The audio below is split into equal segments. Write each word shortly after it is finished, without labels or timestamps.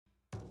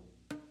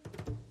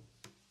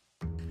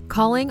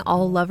calling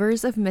all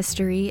lovers of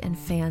mystery and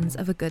fans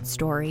of a good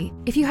story.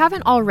 If you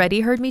haven't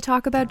already heard me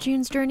talk about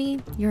June's Journey,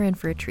 you're in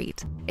for a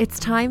treat. It's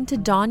time to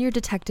don your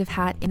detective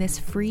hat in this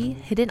free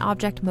hidden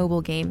object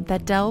mobile game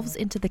that delves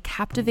into the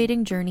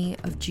captivating journey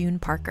of June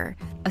Parker,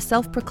 a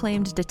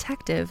self-proclaimed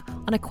detective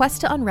on a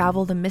quest to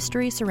unravel the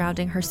mystery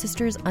surrounding her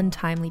sister's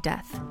untimely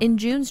death. In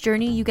June's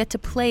Journey, you get to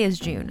play as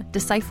June,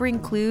 deciphering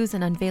clues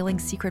and unveiling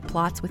secret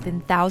plots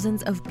within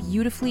thousands of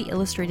beautifully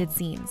illustrated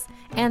scenes.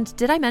 And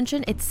did I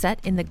mention it's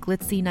set in the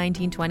glitzy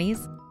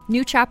 1920s?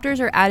 New chapters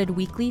are added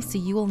weekly, so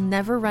you will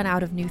never run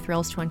out of new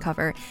thrills to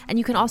uncover, and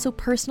you can also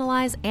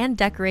personalize and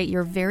decorate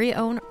your very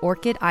own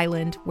Orchid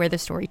Island where the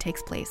story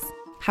takes place.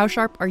 How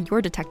sharp are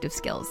your detective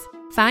skills?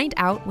 Find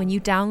out when you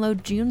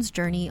download June's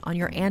Journey on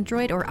your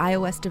Android or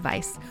iOS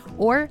device,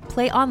 or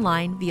play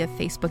online via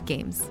Facebook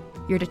Games.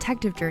 Your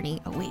detective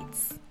journey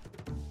awaits.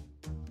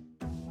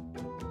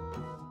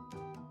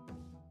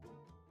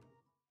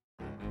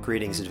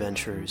 Greetings,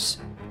 adventurers.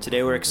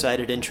 Today we're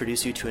excited to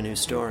introduce you to a new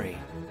story,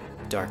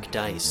 Dark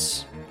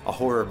Dice, a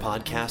horror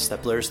podcast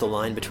that blurs the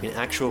line between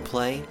actual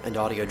play and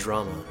audio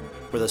drama,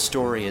 where the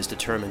story is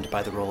determined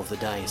by the roll of the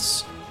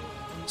dice.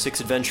 6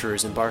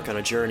 adventurers embark on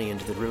a journey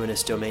into the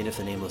ruinous domain of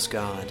the Nameless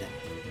God.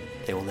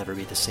 They will never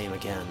be the same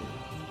again.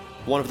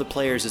 One of the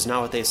players is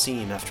not what they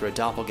seem after a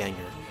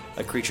doppelganger,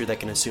 a creature that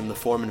can assume the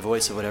form and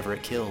voice of whatever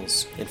it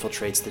kills,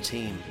 infiltrates the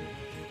team.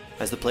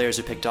 As the players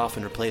are picked off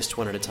and replaced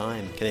one at a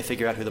time, can they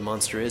figure out who the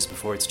monster is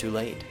before it's too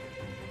late?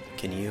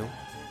 Can you?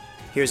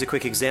 Here's a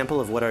quick example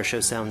of what our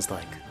show sounds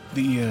like.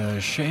 The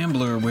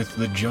shambler with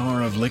the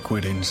jar of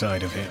liquid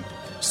inside of him.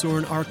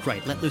 Soren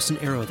Arkwright let loose an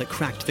arrow that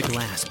cracked the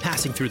glass,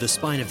 passing through the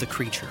spine of the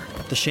creature.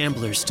 The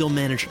shambler still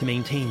managed to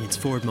maintain its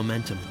forward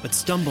momentum, but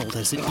stumbled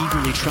as it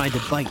eagerly tried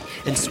to bite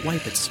and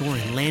swipe at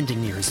Soren,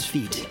 landing near his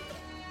feet.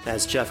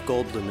 As Jeff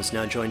Goldblum has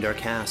now joined our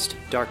cast,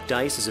 Dark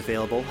Dice is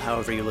available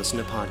however you listen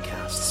to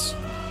podcasts.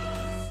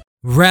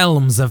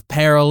 Realms of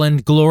Peril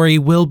and Glory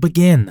will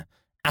begin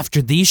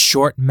after these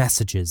short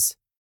messages.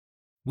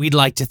 We'd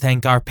like to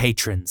thank our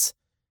patrons,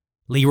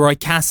 Leroy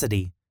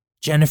Cassidy,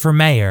 Jennifer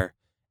Mayer,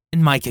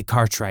 and Micah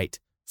Cartwright,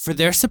 for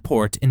their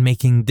support in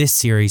making this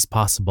series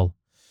possible.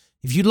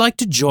 If you'd like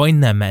to join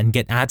them and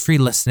get ad-free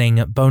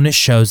listening, bonus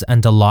shows,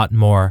 and a lot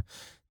more,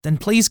 then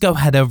please go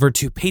head over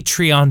to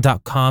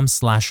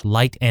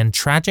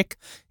patreon.com/lightandtragic.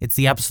 It's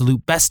the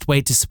absolute best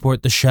way to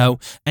support the show,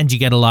 and you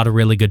get a lot of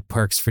really good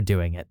perks for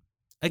doing it.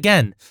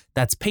 Again,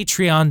 that's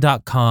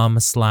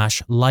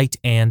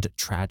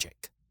patreon.com/lightandtragic.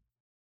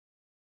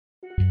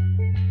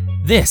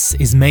 This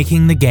is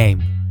Making the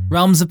Game,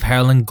 Realms of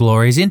Peril and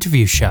Glory's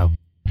interview show.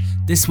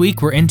 This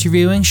week we're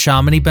interviewing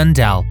Shamini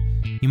Bundell.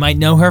 You might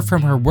know her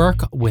from her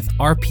work with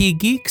RP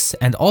Geeks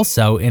and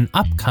also in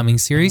upcoming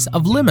series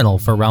of Liminal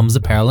for Realms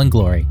of Peril and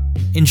Glory.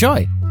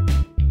 Enjoy!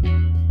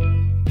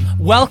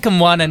 Welcome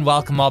one and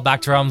welcome all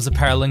back to Realms of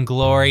Peril and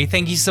Glory.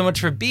 Thank you so much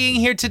for being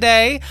here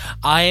today.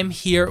 I am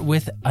here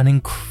with an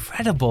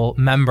incredible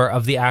member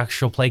of the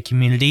actual play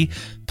community.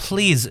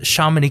 Please,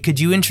 Shamini,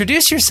 could you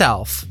introduce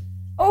yourself?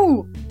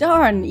 Oh,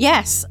 darn,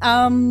 yes.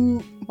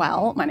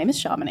 Well, my name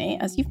is Shamini,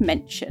 as you've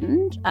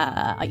mentioned.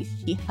 I used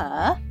to be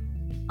her.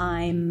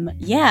 I'm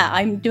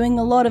doing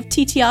a lot of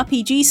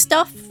TTRPG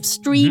stuff,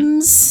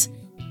 streams.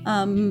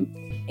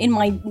 In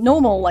my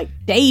normal,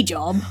 day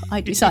job,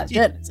 I do science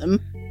journalism.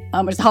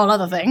 Which is a whole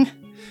other thing.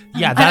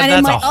 Yeah,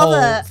 that's a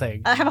whole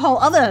thing. I have a whole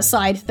other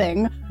side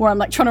thing where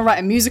I'm trying to write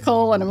a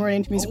musical and I'm really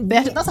into musical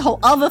theatre. That's a whole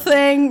other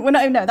thing. Well,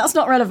 no, that's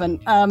not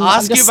relevant. I'll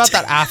ask you about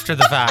that after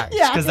the fact,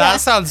 because that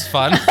sounds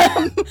fun.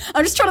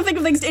 I'm just trying to think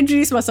of things to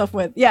introduce myself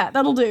with. Yeah,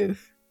 that'll do.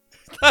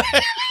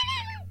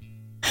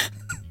 Is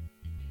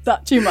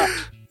that too much?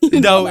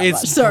 No,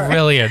 it's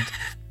brilliant.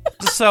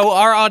 So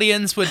our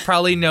audience would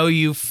probably know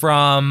you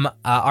from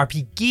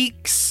RP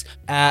Geeks,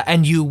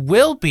 and you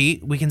will be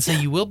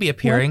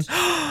appearing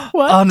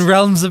on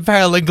Realms of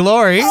Peril and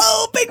Glory.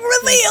 Oh, big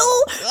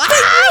reveal!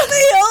 Big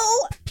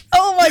reveal!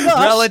 Oh my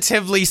gosh.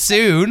 Relatively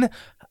soon.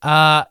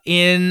 Do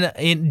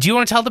you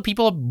want to tell the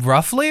people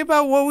roughly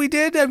about what we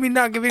did? I mean,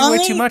 not giving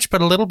away too much,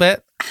 but a little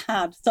bit.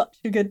 Had such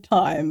a good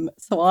time.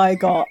 So I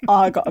got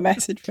a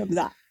message from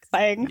Zach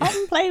saying,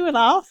 "Come play with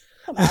us."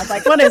 And I was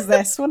like, "What is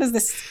this? What is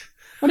this?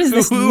 What is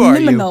this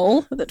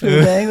Liminal that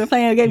we're doing? We're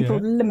playing a game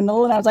called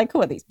Liminal." And I was like,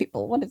 "Who are these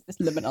people? What is this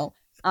Liminal?"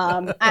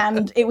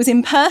 And it was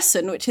in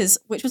person, which was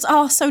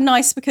so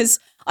nice because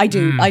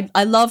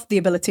I love the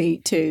ability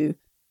to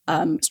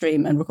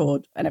stream and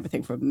record and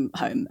everything from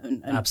home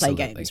and play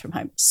games from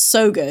home.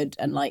 So good.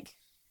 And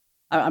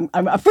I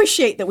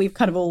appreciate that we've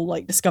kind of all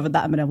discovered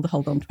that and been able to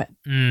hold on to it.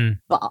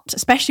 But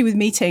especially with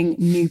meeting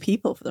new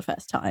people for the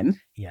first time,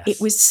 it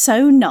was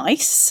so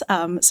nice.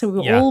 So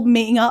we were all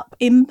meeting up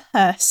in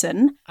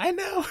person. I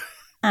know.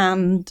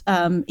 And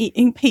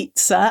eating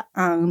pizza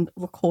and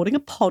recording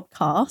a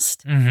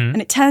podcast. And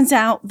it turns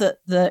out that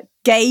the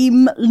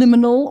game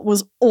Liminal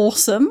was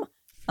awesome.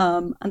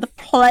 And the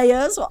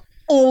players were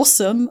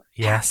awesome.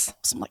 Yes.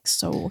 Awesome,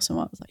 so awesome.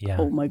 I was like,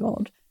 oh my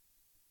God.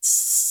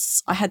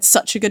 I had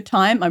such a good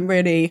time. I'm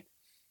really,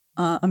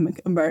 I'm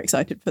very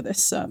excited for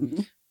this, for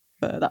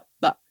that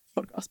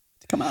podcast.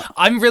 come out.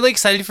 I'm really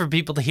excited for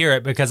people to hear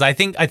it because I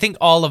think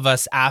all of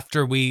us,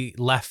 after we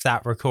left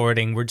that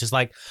recording, were just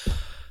like,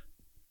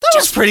 that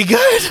was pretty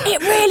good.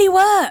 It really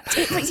worked.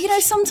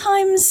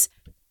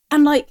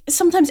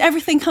 Sometimes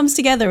everything comes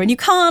together and you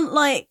can't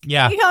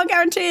you can't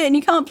guarantee it and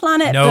you can't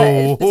plan it.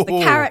 No. But it's the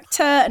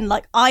character and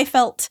like I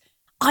felt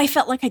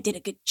like I did a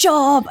good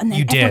job, and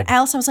then everyone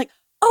else I was like,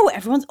 oh,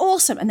 everyone's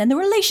awesome. And then the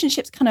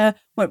relationships kind of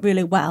went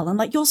really well, and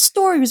like your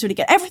story was really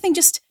good. Everything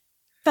just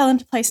fell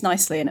into place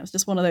nicely, and it was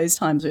just one of those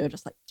times where we were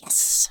just like,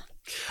 yes.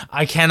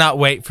 I cannot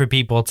wait for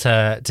people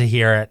to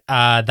hear it.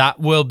 That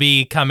will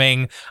be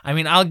coming. I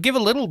mean, I'll give a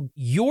little.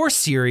 Your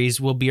series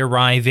will be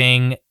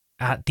arriving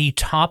at the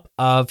top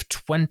of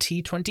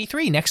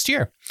 2023 next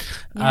year.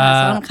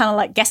 Yeah, so I'm kind of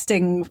like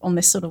guesting on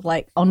this sort of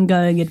like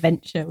ongoing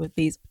adventure with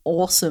these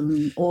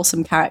awesome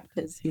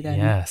characters who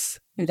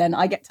then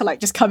I get to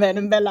like just come in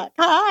and be like,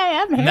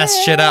 hi, I'm here.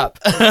 Mess shit up.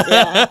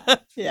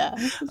 Yeah.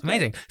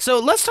 Amazing. So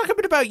let's talk a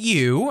bit about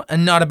you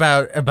and not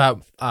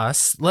about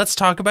us. Let's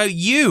talk about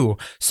you.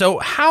 So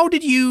how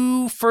did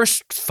you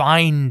first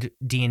find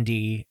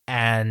D&D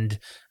and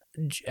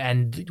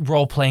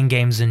role-playing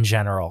games in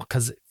general?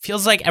 Because it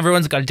feels like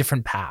everyone's got a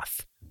different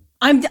path.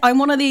 I'm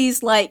one of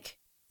these like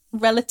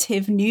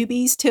relative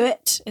newbies to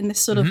it in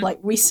this sort of like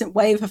recent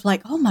wave of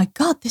like, oh my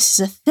God, this is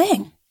a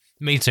thing.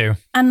 Me too.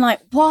 And like,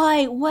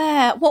 why,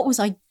 where, what was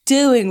I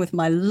doing with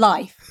my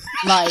life?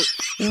 Like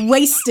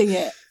wasting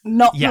it,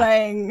 not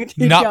playing,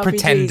 not RPGs,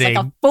 pretending,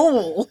 like a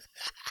fool.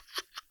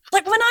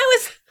 Like when I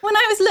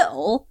was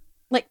little,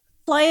 like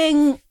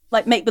playing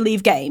like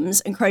make-believe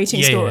games and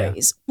creating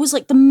stories was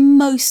like the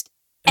most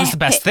the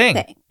best thing.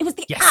 It was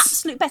the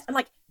absolute best. And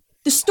like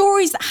the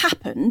stories that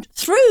happened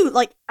through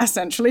like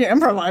essentially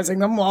improvising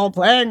them while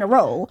playing a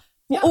role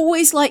were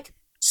always like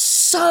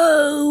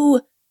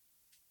so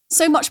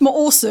much more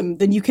awesome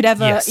than you could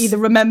ever either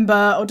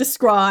remember or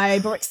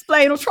describe or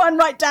explain or try and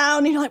write down.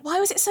 And you're like, why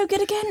was it so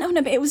good again? Oh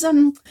no, but it was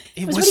really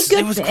good.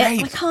 It was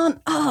great.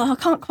 I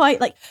can't quite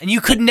like. And you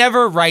could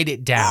never write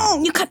it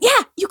down. You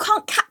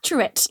can't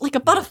capture it like a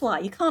butterfly.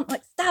 You can't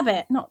like stab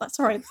it.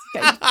 Sorry, it's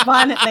getting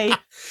violently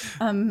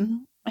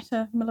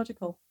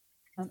etymological.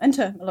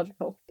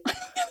 Entomological.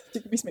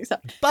 Didn't be mixed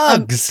up.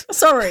 Bugs.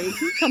 Sorry.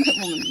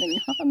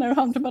 No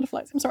harm to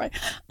butterflies. I'm sorry.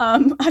 I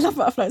love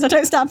butterflies. I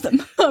don't stab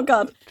them. Oh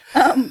God.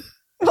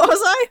 What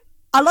was I?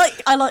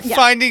 I like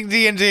finding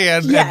D&D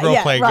and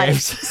role-playing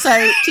games. So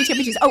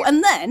TTRPGs. Oh,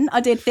 and then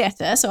I did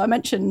theatre. So I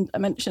mentioned.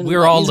 We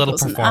were all little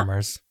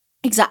performers.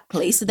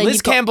 Exactly. So then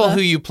Liz Campbell,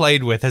 who you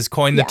played with, has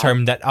coined the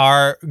term that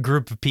our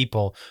group of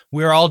people,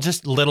 we're all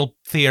just little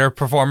theater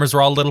performers.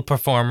 We're all little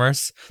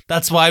performers.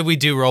 That's why we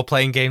do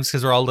role-playing games,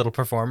 because we're all little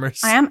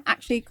performers. I am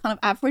actually kind of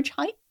average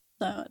height,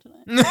 so I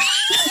don't know.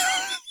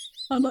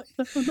 I'd like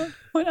to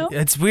point out.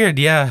 It's weird,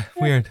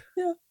 weird.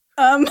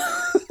 Yeah.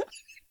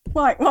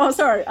 Right. Well,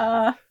 sorry.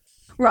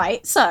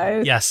 Right.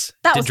 So yes,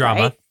 that was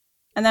drama. Great.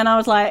 And then I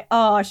was like,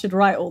 oh, I should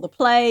write all the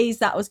plays.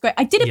 That was great.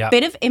 I did a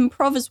bit of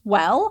improv as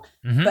well,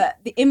 but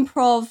the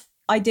improv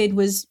I did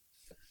was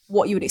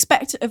what you would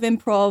expect of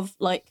improv,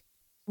 like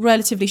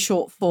relatively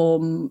short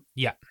form,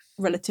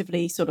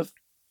 relatively sort of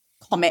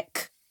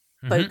comic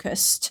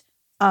focused.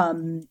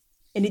 And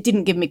it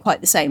didn't give me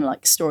quite the same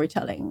like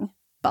storytelling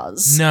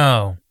buzz.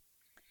 No.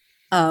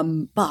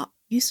 But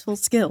useful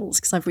skills,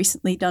 because I've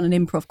recently done an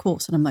improv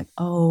course and I'm like,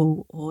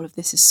 oh, all of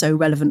this is so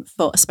relevant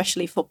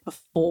especially for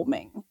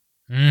performing.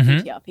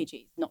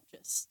 RPGs, not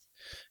just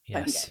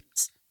phone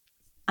games.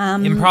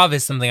 Improv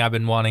is something I've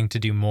been wanting to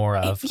do more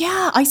of.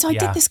 I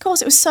did this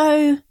course. It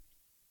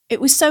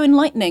was so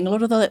enlightening. A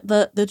lot of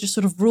the just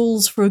sort of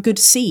rules for a good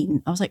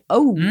scene. I was like,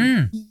 oh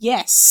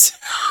yes,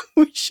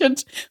 we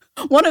should.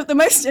 One of the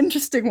most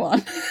interesting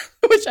one,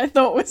 which I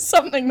thought was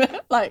something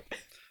that like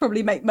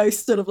probably make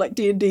most sort of like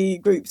D&D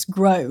groups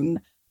groan.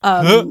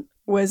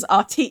 Was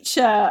our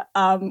teacher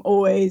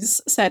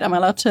always said, am I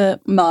allowed to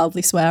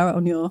mildly swear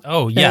on your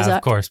Oh, yeah,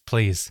 of course,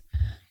 please.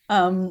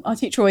 Our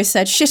teacher always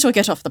said, shit or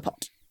get off the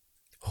pot.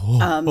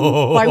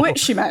 By which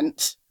she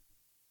meant,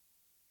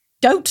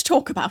 don't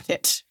talk about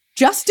it.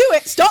 Just do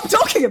it. Stop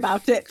talking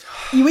about it.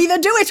 You either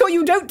do it or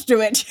you don't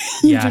do it.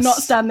 You do not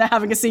stand there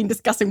having a scene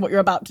discussing what you're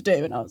about to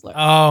do. And I was like,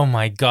 oh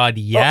my God,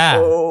 yeah.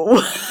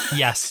 Uh-oh.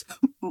 Yes.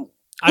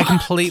 I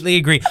completely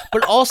agree.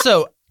 But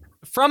also,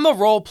 from a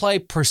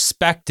roleplay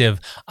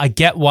perspective, I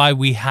get why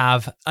we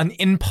have an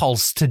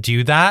impulse to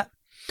do that,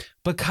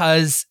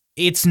 because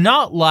it's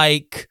not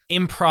like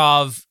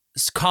improv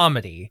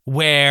comedy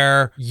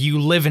where you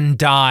live and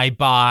die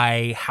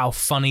by how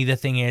funny the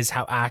thing is,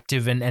 how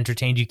active and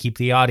entertained you keep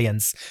the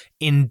audience.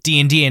 In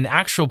D&D and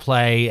actual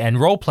play and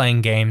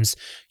role-playing games,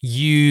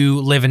 you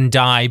live and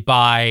die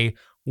by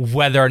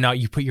whether or not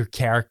you put your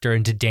character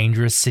into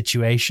dangerous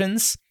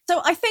situations.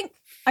 So I think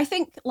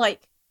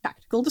like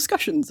tactical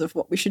discussions of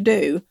what we should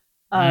do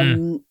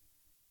is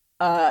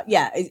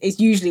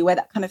usually where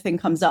that kind of thing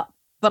comes up.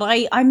 But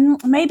I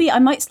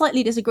might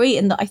slightly disagree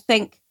in that I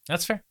think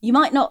that's fair. You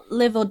might not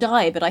live or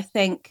die, but I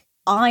think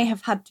I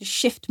have had to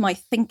shift my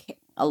thinking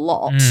a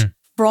lot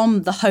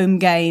from the home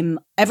game.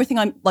 Everything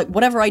I'm like,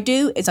 whatever I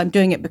do is I'm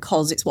doing it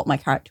because it's what my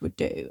character would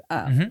do.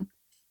 And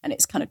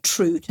it's kind of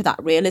true to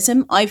that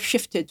realism. I've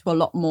shifted to a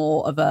lot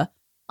more of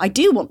I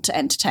do want to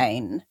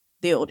entertain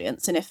the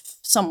audience. And if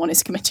someone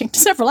is committing to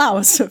several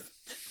hours of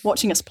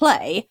watching us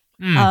play,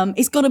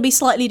 it's got to be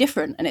slightly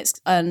different.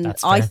 And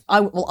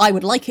I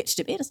would like it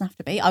to be, it doesn't have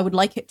to be, I would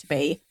like it to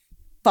be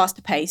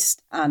faster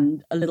paced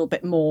and a little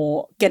bit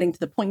more getting to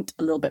the point,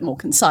 a little bit more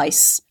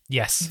concise.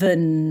 Yes.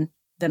 Than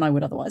I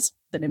would otherwise,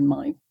 than in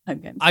my home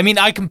games. I mean,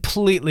 I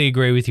completely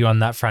agree with you on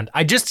that front.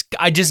 I just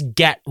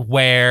get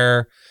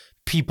where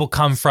people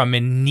come from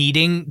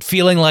in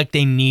feeling like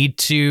they need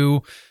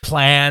to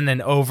plan and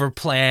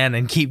overplan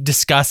and keep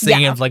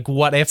discussing of like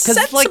what if,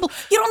 because like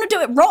you don't want to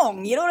do it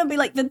wrong. You don't want to be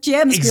like the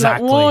GMs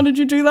exactly. be like, what did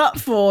you do that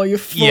for, you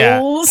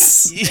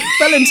fools?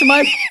 Fell into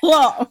my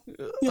plot.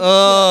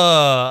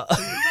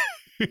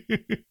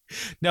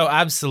 No,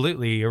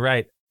 absolutely, you're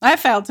right. I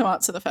failed to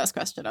answer the first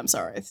question. I'm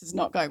sorry. This is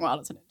not going well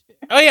as an interview.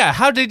 Oh yeah,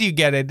 how did you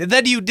get it?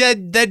 Then you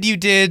did,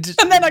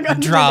 and then I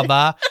got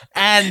drama,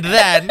 and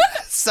then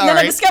sorry. And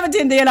then I discovered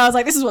D&D, and I was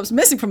like, this is what's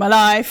missing from my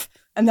life.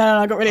 And then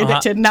I got really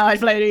addicted. And now I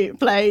play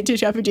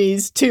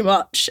TTRPGs too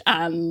much,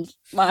 and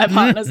my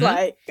partner's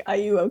like, "Are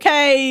you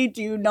okay?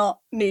 Do you not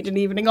need an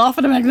evening off?"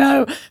 And I'm like,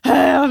 "No, I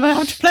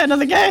have to play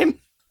another game."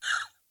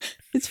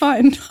 It's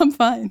fine. I'm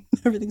fine.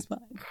 Everything's fine.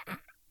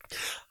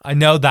 I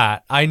know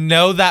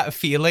that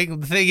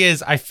feeling. The thing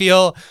is, I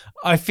feel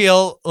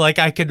like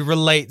I could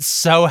relate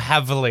so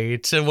heavily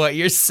to what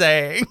you're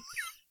saying.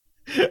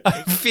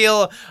 I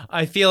feel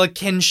a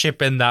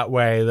kinship in that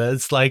way. That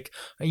it's like,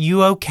 are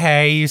you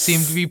okay? You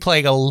seem to be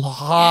playing a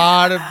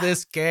lot of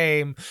this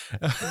game.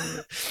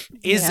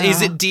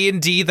 Is it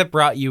D&D that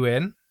brought you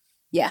in?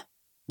 Yeah,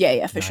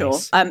 for nice. sure.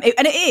 And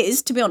it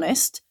is, to be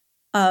honest,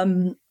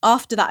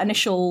 after that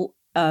initial,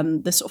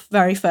 the sort of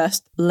very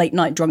first late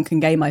night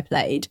drunken game I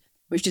played,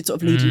 which did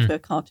sort of lead into a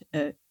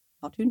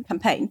cartoon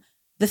campaign.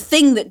 The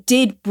thing that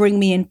did bring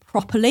me in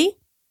properly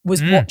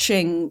was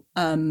watching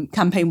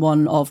campaign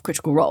 1 of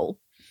Critical Role.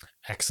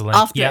 Excellent.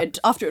 After it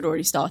had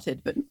already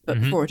started, but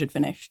before it had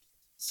finished.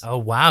 Oh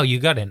wow, you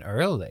got in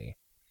early.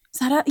 Is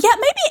that yeah,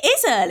 maybe it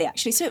is early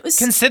actually. So it was,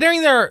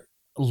 considering they're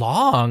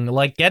long,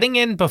 like getting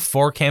in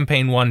before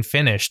campaign 1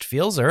 finished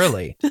feels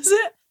early. Does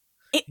it?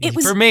 It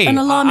was for me. An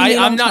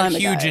I'm not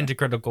huge ago. Into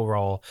Critical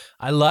Role.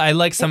 I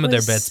like some of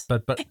their bits,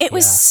 but it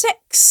was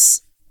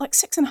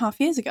 6.5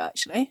 years ago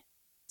actually.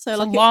 So it's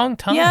like a long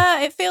time.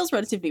 Yeah, it feels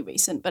relatively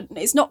recent, but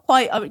it's not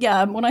quite.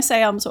 When I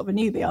say I'm sort of a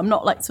newbie, I'm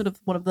not like sort of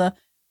one of the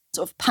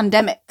sort of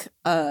pandemic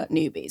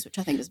newbies, which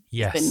I think has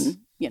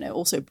been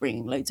also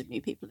bringing loads of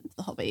new people into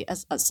the hobby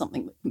as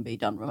something that can be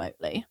done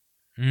remotely.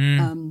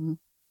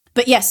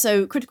 But yes,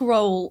 so Critical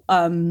Role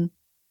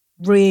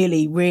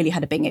really, really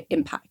had a big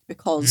impact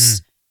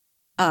because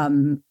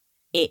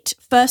it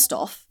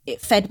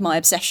fed my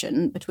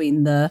obsession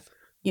between the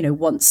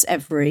once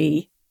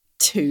every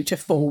 2 to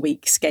 4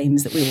 weeks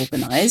games that we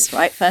organised,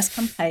 right? First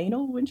campaign,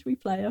 when should we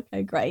play?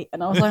 Okay, great.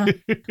 And I was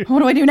like, what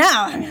do I do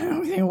now?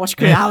 I'm going to watch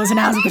hours and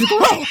hours of Critical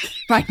Role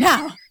right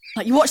now.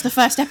 Like, you watch the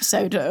first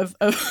episode of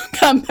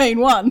campaign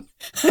 1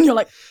 and you're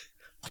like,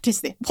 what is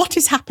this? What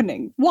is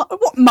happening? What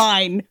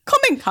mine?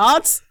 Comment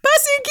cards?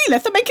 Percy and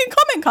Keyleth are making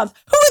comment cards.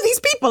 Who are these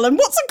people and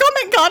what's a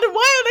comment card and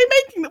why are they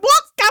making them?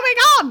 What's going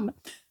on?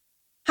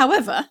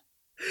 However,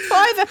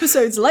 5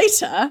 episodes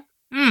later,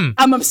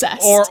 I'm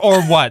obsessed.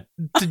 Or what?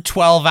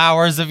 12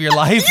 hours of your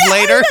life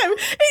later? I know.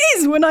 It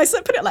is when I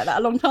put it like that,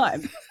 a long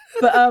time.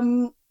 But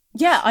I'm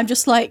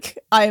just like,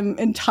 I'm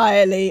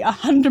entirely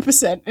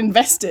 100%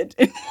 invested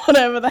in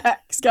whatever the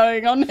heck's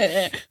going on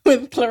here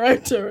with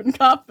Clarota and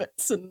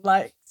carpets and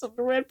like sort of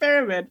a weird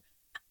pyramid.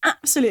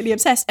 Absolutely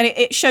obsessed. And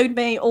it showed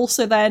me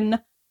also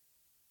then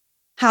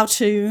how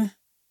to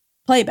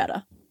play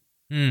better.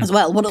 As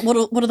well.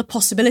 What are the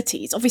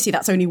possibilities? Obviously,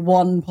 that's only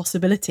one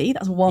possibility.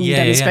 That's one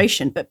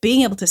demonstration. Yeah. But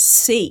being able to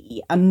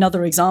see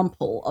another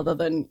example other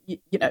than you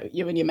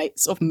and your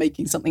mates sort of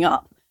making something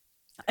up,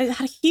 it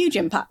had a huge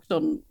impact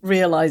on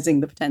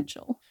realizing the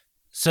potential.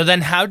 So then,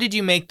 how did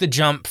you make the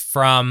jump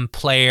from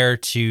player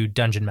to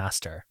dungeon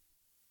master?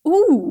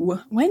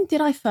 Ooh, when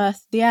did I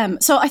first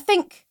DM? So I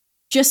think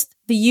just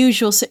the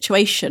usual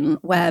situation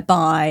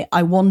whereby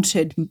I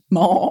wanted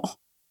more,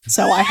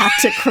 so I had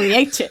to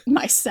create it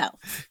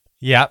myself.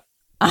 Yep.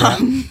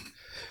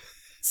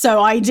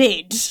 So I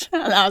did.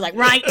 And I was like,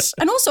 right.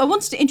 And also I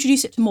wanted to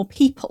introduce it to more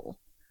people.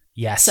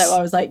 Yes. So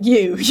I was like,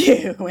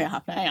 we're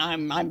happening.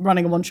 I'm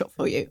running a one shot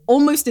for you.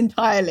 Almost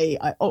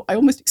entirely. I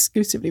almost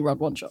exclusively run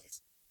one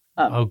shots.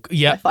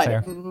 I find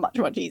it much,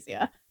 much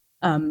easier.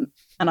 And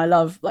I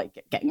love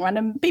like getting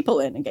random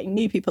people in and getting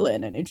new people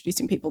in and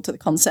introducing people to the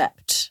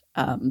concept.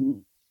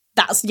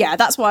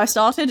 That's why I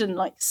started. And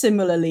like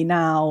similarly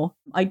now,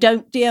 I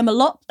don't DM a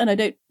lot and I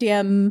don't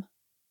DM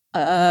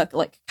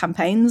like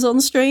campaigns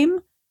on stream,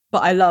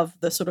 but I love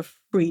the sort of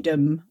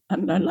freedom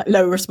and like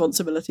low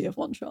responsibility of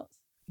one shots.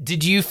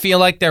 Did you feel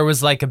like there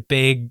was like a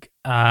big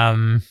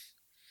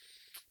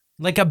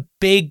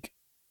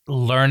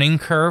learning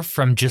curve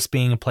from just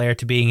being a player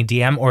to being a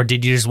DM, or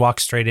did you just walk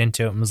straight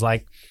into it and was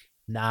like,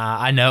 nah,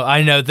 I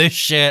know this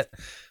shit?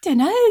 Don't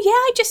know. Yeah,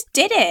 I just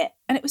did it,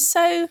 and it was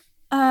so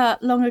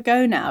long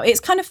ago now. It's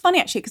kind of funny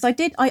actually because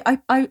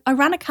I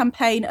ran a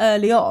campaign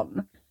early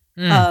on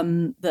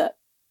that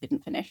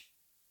didn't finish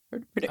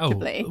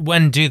predictably. Oh,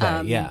 when do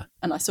they? Yeah,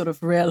 and I sort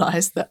of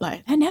realised that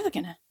like they're never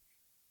gonna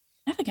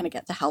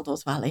get to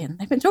Haldor's Valley, and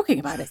they've been talking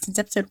about it since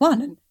episode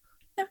 1, and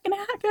never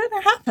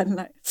gonna happen.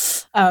 Like,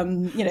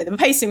 the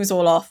pacing was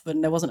all off,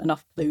 and there wasn't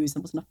enough clues,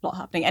 there wasn't enough plot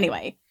happening.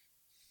 Anyway,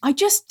 I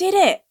just did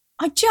it.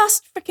 I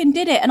just freaking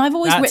did it, and I've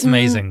always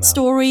written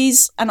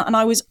stories, and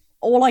I was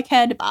all I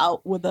cared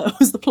about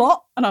was the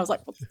plot, and I was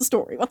like, "What's the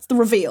story? What's the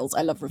reveals?"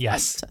 I love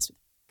reveals. Yes.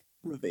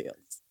 Reveals.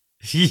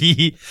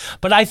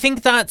 But I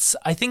think that's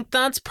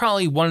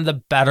probably one of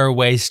the better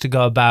ways to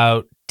go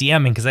about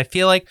DMing, because I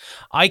feel like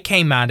I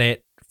came at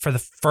it for the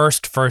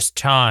first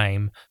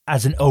time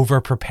as an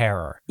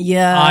over-preparer.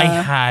 Yeah. I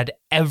had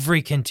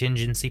every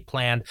contingency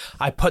planned.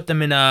 I put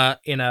them in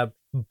a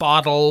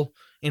bottle,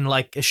 in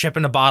like a ship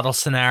in a bottle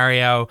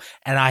scenario,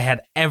 and I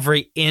had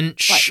every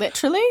inch. Like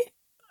literally?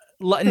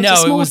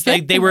 No, it was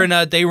they were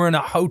in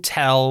a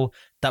hotel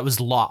that was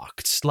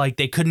locked. Like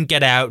they couldn't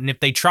get out, and if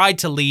they tried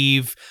to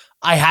leave,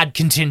 I had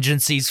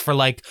contingencies for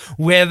like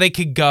where they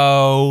could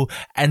go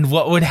and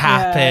what would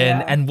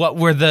happen and what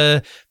were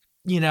the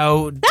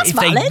that's if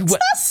valid.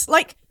 That's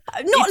like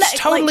not it's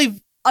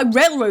totally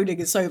railroading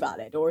is so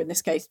valid, or in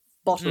this case,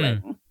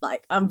 bottling.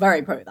 Like I'm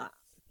very pro that.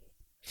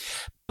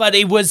 But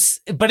it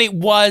was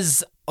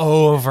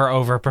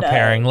over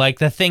preparing. Like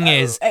the thing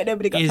is,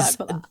 nobody got time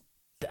for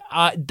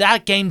that.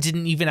 That game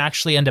didn't even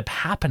actually end up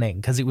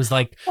happening because it was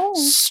like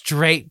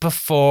straight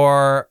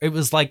before. It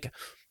was like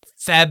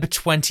Feb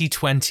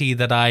 2020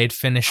 that I had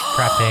finished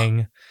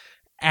prepping,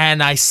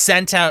 and I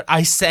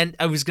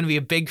was going to be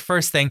a big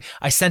first thing.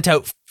 I sent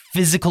out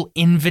physical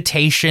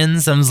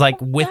invitations. I was like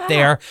with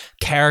their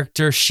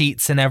character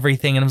sheets and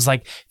everything, and I was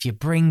like, if you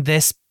bring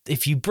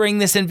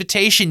this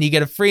invitation, you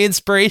get a free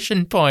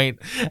inspiration point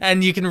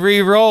and you can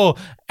re-roll.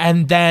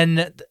 And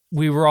then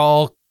we were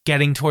all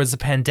getting towards the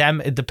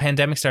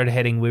pandemic started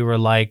hitting. We were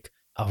like,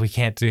 oh, we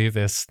can't do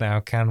this now,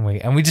 can we?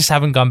 And we just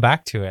haven't gone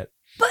back to it.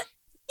 But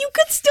you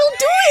could still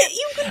do it.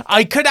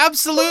 I could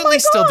absolutely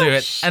still do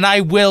it, and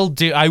I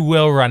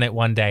will run it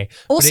one day.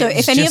 Also,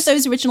 if any of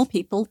those original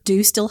people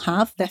do still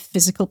have their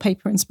physical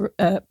paper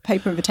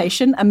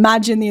invitation,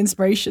 imagine the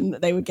inspiration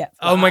that they would get.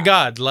 Oh my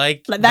god,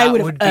 like they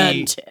would have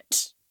earned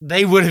it.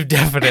 They would have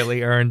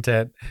definitely earned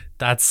it.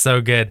 That's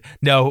so good.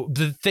 No,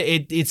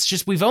 it's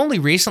just we've only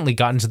recently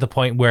gotten to the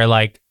point where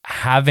like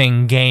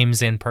having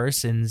games in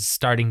person is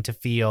starting to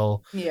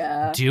feel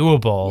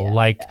doable.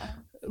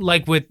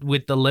 Like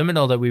with the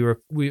Liminal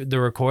that the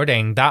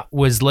recording, that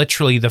was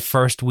literally the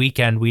first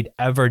weekend we'd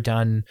ever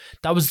done.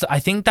 I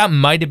think that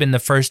might have been the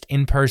first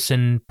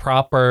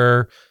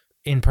proper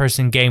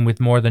in-person game with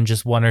more than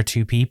just one or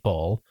two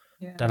people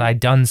that I'd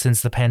done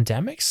since the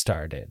pandemic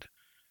started.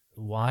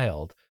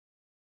 Wild.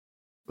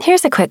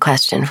 Here's a quick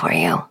question for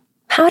you.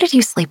 How did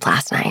you sleep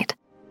last night?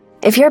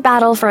 If your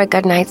battle for a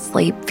good night's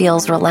sleep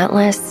feels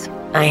relentless,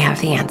 I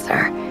have the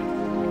answer.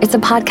 It's a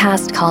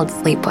podcast called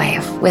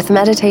Sleepwave, with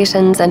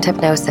meditations and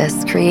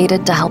hypnosis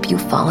created to help you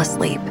fall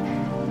asleep.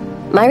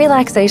 My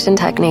relaxation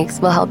techniques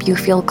will help you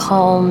feel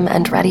calm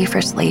and ready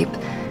for sleep,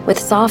 with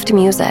soft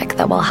music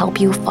that will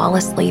help you fall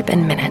asleep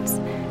in minutes.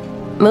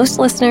 Most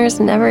listeners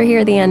never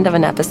hear the end of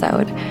an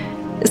episode.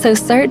 So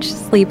search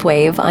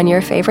Sleepwave on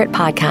your favorite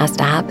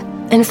podcast app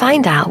and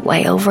find out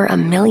why over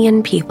 1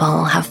 million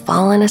people have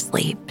fallen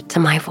asleep to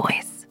my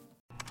voice.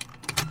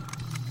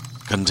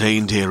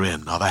 Contained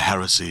herein are the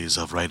heresies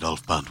of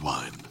Radolf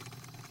Burntwine,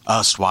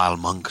 erstwhile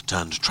monk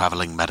turned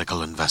traveling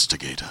medical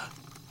investigator.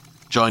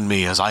 Join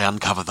me as I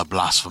uncover the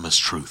blasphemous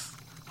truth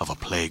of a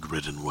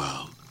plague-ridden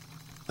world,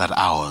 that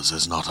ours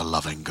is not a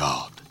loving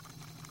God,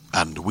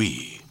 and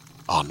we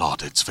are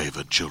not its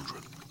favored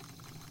children.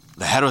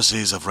 The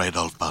heresies of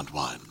Radolf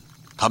Burntwine,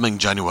 coming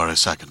January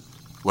 2nd,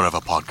 wherever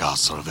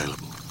podcasts are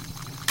available.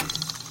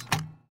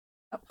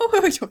 What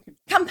were we talking?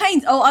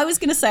 Campaigns. Oh, I was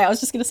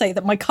just going to say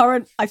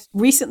that I've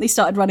recently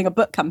started running a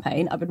book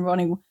campaign. I've been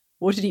running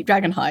Waterdeep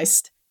Dragon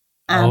Heist.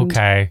 And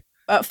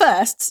at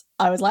first,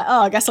 I was like,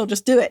 oh, I guess I'll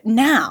just do it.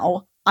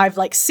 Now, I've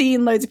like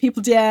seen loads of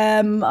people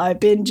DM. I've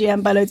been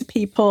GM'd by loads of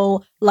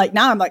people. Like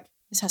now I'm like,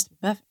 this has to be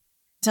perfect.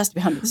 This has to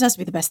be 100. This has to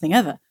be the best thing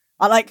ever.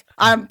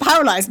 I'm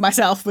paralyzed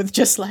myself with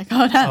just like,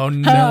 oh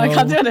no, I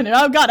can't do it anymore.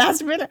 Oh god, it has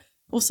to be.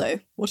 Also,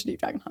 Waterdeep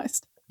Dragon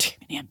Heist. Too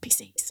many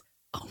NPCs.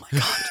 Oh my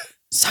god,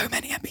 so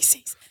many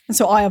NPCs. And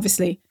so I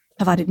obviously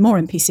have added more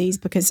NPCs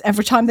because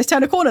every time they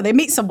turn a corner, they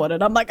meet someone,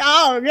 and I'm like,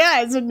 oh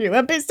yeah, it's a new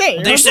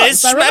NPC. This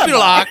is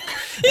Smebulock,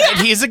 and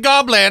he's a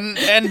goblin,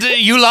 and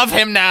you love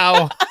him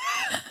now.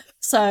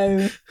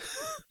 So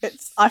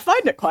I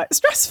find it quite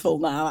stressful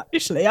now.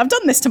 Actually, I've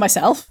done this to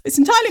myself. It's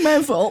entirely my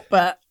own fault,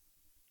 but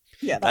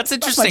yeah, that's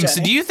interesting.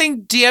 So, do you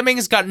think DMing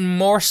has gotten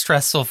more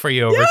stressful for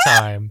you over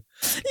time?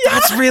 Yeah.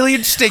 That's really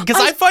interesting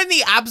because I find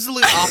the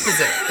absolute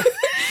opposite.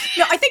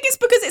 No, I think it's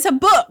because it's a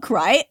book,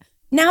 right?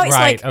 Now it's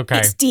Right, like okay.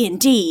 it's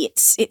D&D.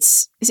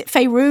 It's is it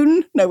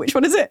Faerun? No, which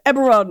one is it?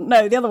 Eberron?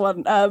 No, the other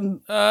one.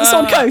 The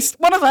Sword Coast.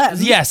 One of them.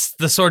 Yes,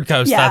 the Sword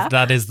Coast. Yeah.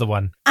 That is the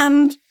one.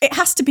 And it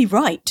has to be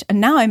right. And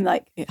now I'm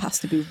like, it has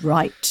to be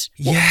right.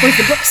 What does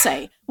the book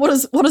say? What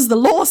does the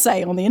law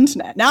say on the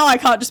internet? Now I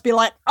can't just be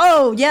like,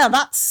 oh yeah,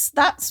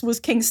 that was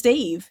King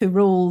Steve who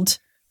ruled.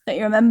 Don't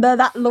you remember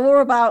that law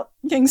about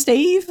King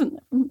Steve?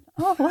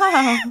 Oh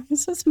wow, you're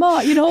so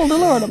smart. You know all the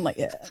law. And I'm like,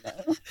 yeah.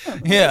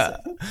 Yeah.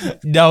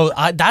 No,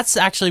 that's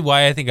actually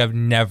why I think I've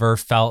never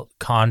felt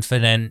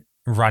confident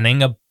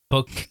running a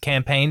book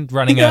campaign,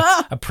 running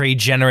a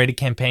pre-generated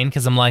campaign,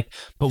 because I'm like,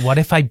 but what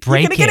if I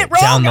break You're gonna get it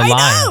wrong. down the line?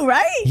 I know,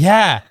 right?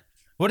 Yeah.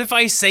 What if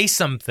I say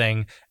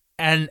something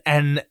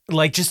and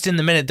like just in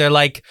the minute they're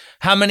like,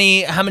 how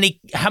many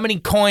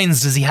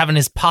coins does he have in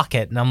his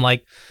pocket? And I'm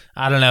like,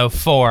 I don't know,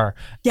 4.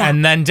 Yeah.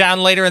 And then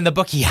down later in the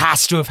book, he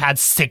has to have had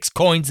 6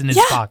 coins in his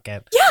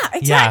pocket. Yeah,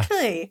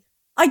 exactly. Yeah.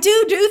 I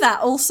do that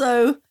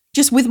also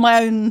just with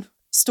my own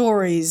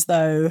stories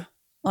though.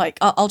 Like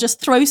I'll just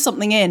throw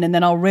something in and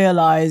then I'll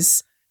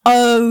realize,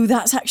 oh,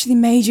 that's actually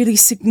majorly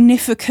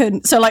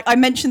significant. So like I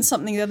mentioned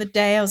something the other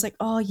day. I was like,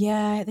 oh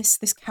yeah, this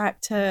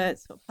character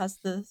sort of has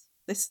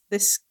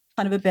this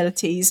kind of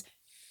abilities.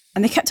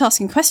 And they kept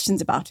asking questions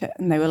about it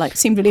and they were like,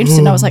 seemed really interested.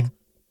 And I was like,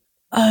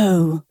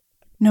 oh,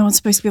 no one's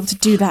supposed to be able to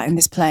do that in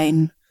this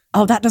plane.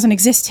 Oh, that doesn't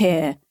exist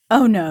here.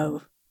 Oh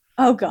no.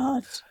 Oh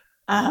God.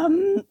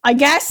 I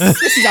guess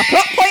this is a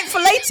plot point for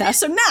later.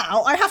 So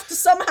now I have to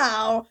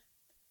somehow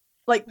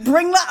like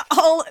bring that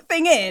whole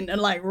thing in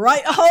and like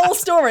write a whole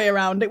story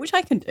around it, which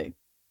I can do.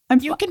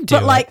 You can do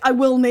but like it. I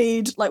will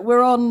need like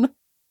we're on.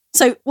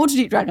 So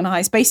Waterdeep Dragon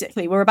Heist.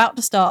 Basically, we're about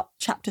to start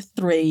chapter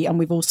 3, and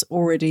we're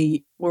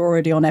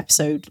already on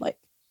episode like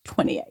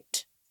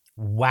 28.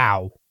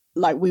 Wow.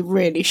 Like we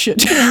really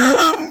should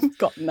have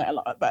gotten there a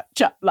lot, but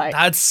like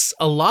That's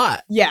a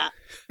lot. yeah,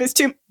 it's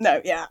too. No,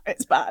 yeah,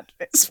 it's bad.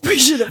 We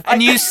should have.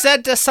 And you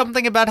said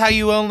something about how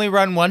you only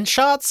run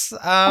one-shots?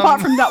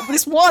 Apart from that,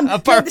 this one.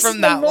 Apart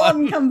from that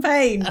one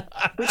campaign,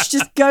 which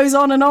just goes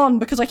on and on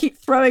because I keep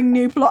throwing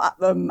new plot at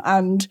them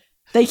and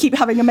they keep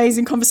having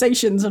amazing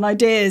conversations and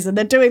ideas and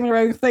they're doing their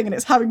own thing and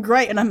it's having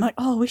great. And I'm like,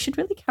 oh, we should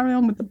really carry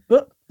on with the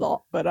book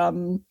plot. But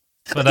I'm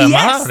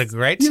having a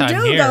great time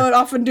you do here. go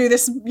off and do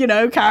this,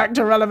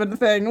 character relevant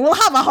thing. We'll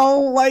have a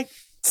whole,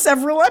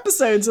 several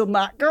episodes on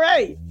that.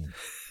 Great.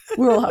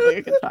 We're all having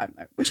a good time,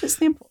 though, which is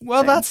the important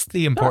Well, thing. that's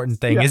the important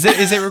thing. yeah.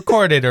 Is it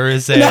recorded or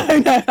is it? No,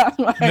 that's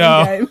my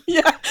own game.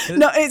 Yeah.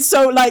 No, it's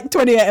so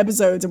 28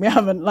 episodes and we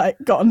haven't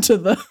gotten to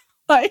the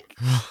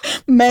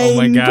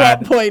main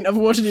plot point of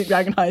Waterdeep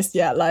Dragon Heist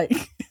yet.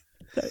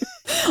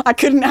 So I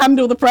couldn't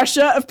handle the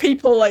pressure of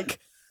people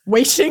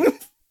waiting.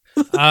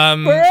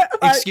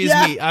 Excuse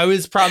me. I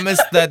was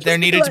promised that there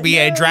needed to be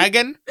a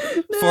dragon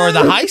for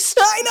the heist.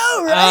 I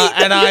know, right?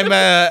 And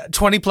I'm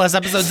 20 plus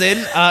episodes in.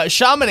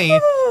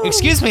 Shamini,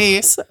 excuse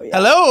me. So, yeah.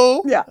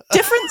 Hello. Yeah.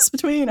 Difference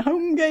between a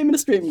home game and a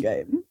stream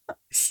game.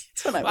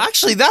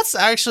 Actually, that's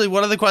actually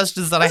one of the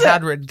questions that I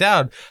had written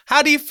down.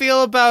 How do you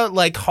feel about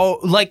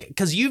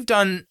because you've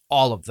done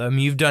all of them.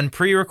 You've done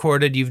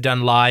pre-recorded, you've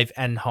done live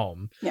and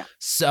home. Yeah.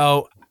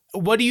 So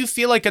what do you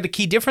feel like are the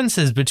key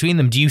differences between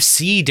them? Do you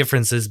see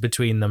differences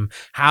between them?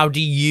 How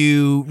do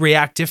you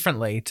react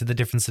differently to the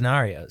different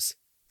scenarios?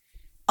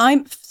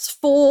 I'm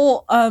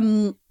for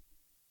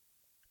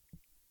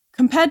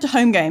compared to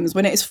home games,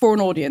 when it is for an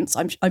audience,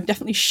 I'm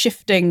definitely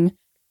shifting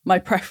my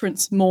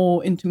preference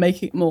more into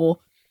making it more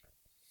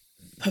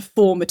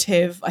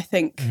performative. I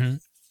think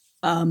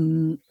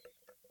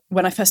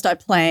when I first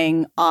started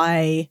playing,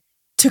 I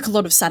took a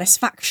lot of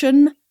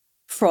satisfaction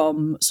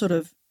from sort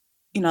of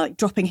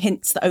dropping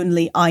hints that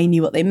only I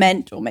knew what they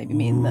meant, or maybe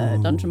me and the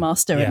Dungeon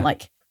Master,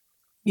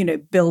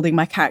 and building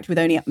my character with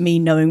only me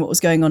knowing what was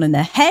going on in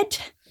their head.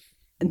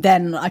 And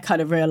then I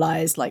kind of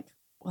realized,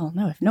 well,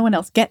 no, if no one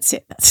else gets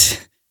it,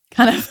 that's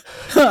kind of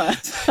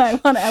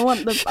I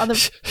want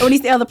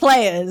the other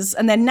players.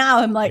 And then now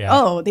I'm like,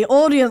 oh, the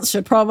audience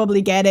should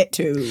probably get it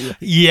too.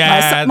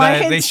 Yeah, my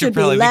hints they should be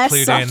probably less be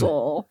clued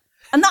subtle,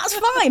 and that's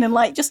fine.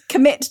 And just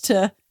commit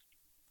to.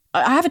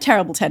 I have a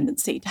terrible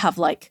tendency to have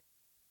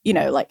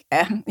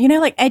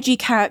edgy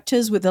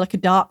characters with a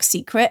dark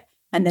secret,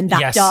 and then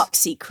that dark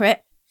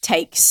secret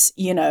takes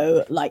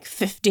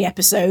 50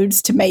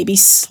 episodes to maybe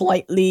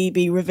slightly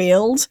be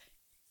revealed.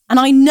 And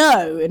I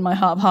know in my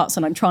heart of hearts,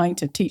 and I'm trying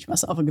to teach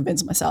myself and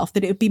convince myself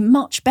that it would be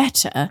much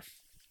better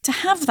to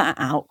have that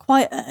out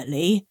quite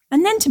early,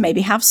 and then to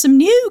maybe have some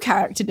new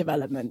character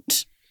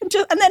development.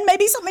 And then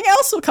maybe something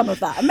else will come of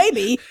that. And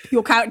maybe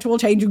your character will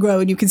change and grow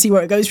and you can see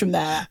where it goes from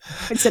there.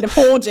 Instead of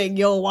hoarding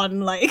your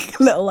one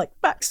little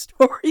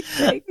backstory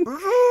thing.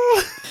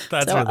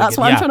 That's what I'm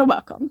trying to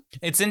work on.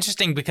 It's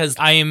interesting because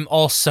I am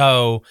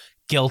also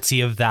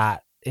guilty of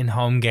that in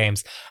home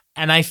games.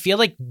 And I feel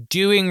like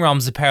doing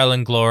Realms of Peril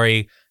and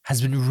Glory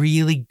has been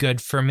really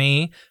good for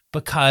me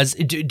because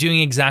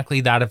doing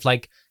exactly that of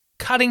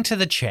cutting to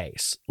the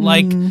chase.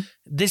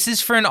 This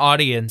is for an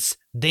audience.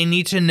 They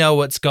need to know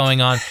what's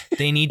going on.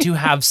 They need to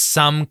have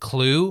some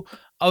clue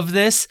of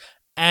this.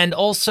 And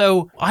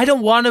also, I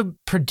don't want to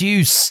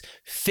produce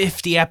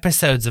 50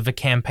 episodes of a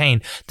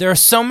campaign. There are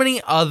so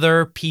many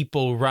other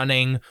people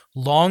running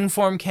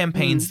long-form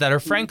campaigns that are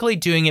frankly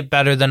doing it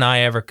better than I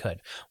ever could.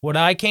 What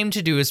I came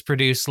to do is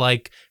produce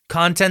like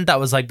content that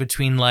was like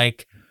between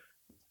like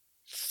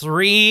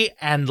 3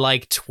 and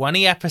like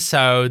 20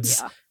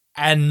 episodes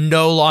and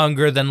no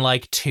longer than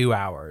like 2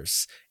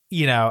 hours.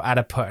 You know, at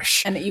a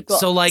push. And you've got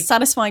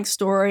satisfying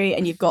story,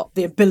 and you've got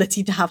the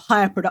ability to have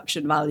higher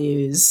production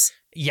values.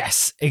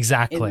 Yes,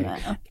 exactly.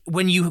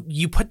 When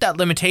you put that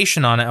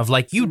limitation on it of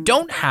like, you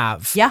don't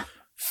have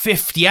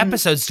 50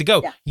 episodes to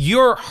go.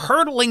 You're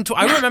hurtling to,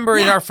 I remember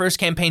in our first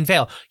campaign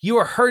fail,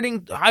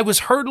 I was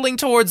hurtling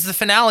towards the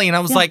finale, and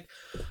I was like,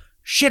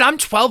 shit, I'm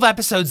 12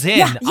 episodes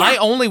in. I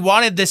only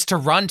wanted this to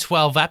run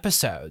 12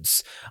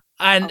 episodes.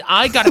 And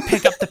I got to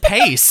pick up the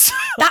pace.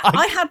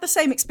 I had the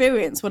same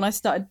experience when I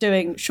started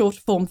doing short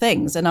form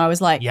things. And I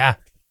was like, I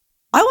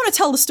want to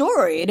tell the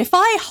story. And if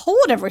I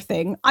hoard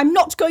everything, I'm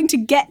not going to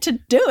get to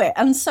do it.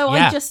 And so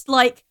I just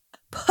like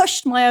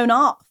pushed my own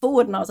art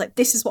forward. And I was like,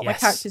 this is what my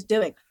character's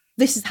doing.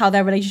 This is how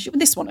their relationship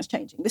with this one is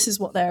changing. This is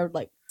what they're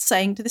like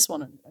saying to this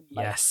one. And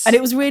and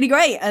it was really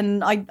great.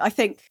 And I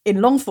think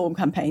in long form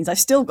campaigns, I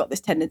still got this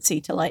tendency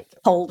to like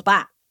hold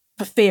back.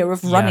 For fear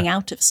of running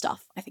out of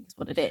stuff, I think is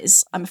what it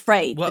is. I'm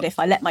afraid that if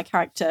I let my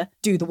character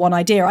do the one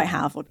idea I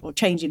have or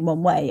change in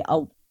one way,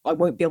 I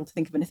won't be able to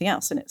think of anything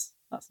else, and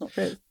that's not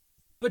true.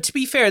 But to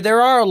be fair,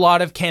 there are a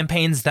lot of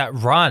campaigns that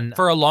run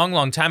for a long,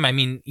 long time. I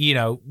mean, you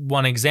know,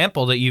 one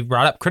example that you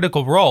brought up,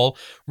 Critical Role,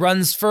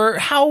 runs for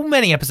how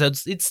many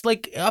episodes? It's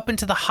like up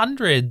into the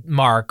 100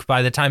 mark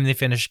by the time they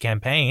finish a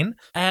campaign.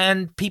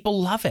 And people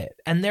love it.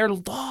 And they're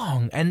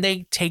long and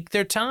they take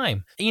their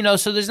time. You know,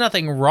 so there's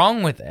nothing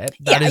wrong with it.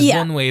 That is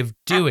one way of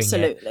doing it.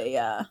 Absolutely,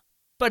 yeah.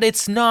 But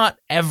it's not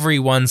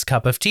everyone's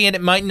cup of tea, and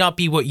it might not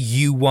be what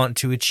you want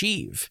to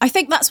achieve. I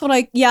think that's what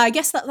I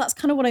guess that's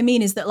kind of what I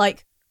mean is that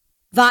like,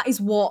 that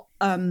is what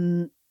I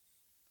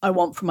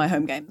want from my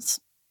home games,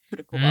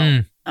 Critical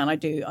Role, and I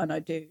do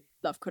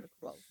love Critical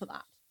Role for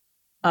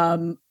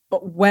that.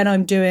 But when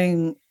I'm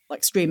doing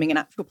like streaming and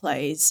actual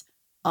plays,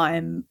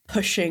 I'm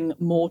pushing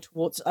more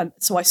towards.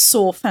 So I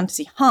saw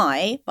Fantasy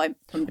High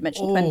from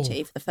Dimension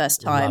 20 for the first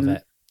time. Love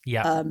it.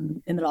 Yeah.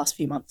 In the last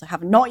few months, I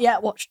have not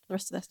yet watched the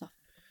rest of their stuff.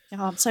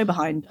 Yeah, I'm so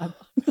behind.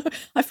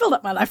 I filled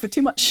up my life with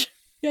too much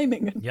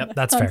gaming and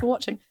that's time fair. for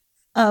watching.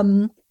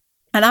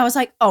 And I was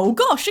like, oh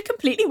gosh, a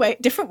completely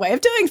different way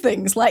of doing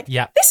things. Like,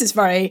 this is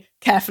very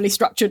carefully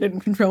structured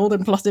and controlled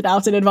and plotted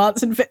out in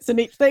advance and fits in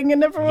each thing.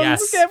 And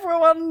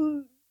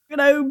everyone, you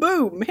know,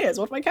 boom, here's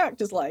what my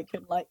character's like.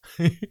 And like,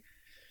 and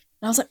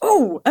I was like,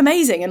 oh,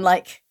 amazing. And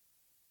like,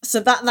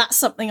 so that's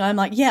something I'm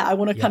like, I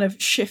want to kind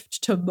of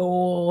shift to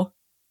more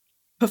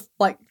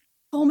like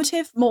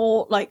formative,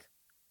 more like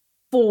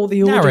for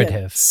the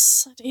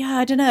audience. Narrative. Yeah,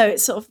 I don't know.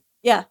 It's sort of,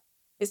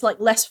 it's like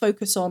less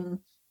focus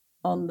on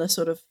the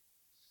sort of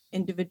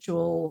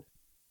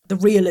the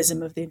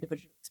realism of the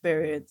individual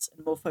experience,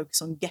 and more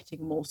focus on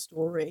getting more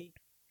story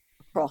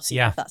across.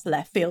 If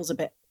that's feels a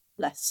bit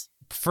less.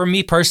 For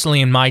me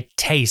personally, in my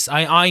taste,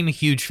 I'm a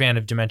huge fan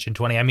of Dimension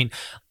 20. I mean,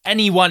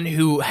 anyone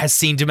who has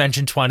seen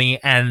Dimension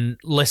 20 and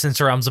listens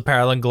to Realms of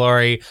Peril and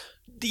Glory,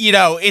 you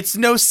know, it's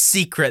no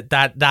secret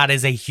that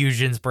is a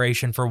huge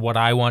inspiration for what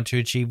I want to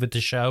achieve with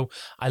the show.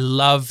 I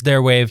love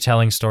their way of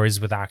telling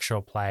stories with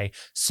actual play.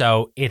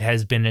 So it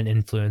has been an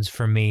influence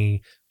for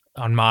me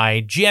on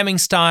my GMing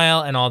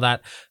style and all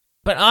that.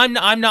 But I'm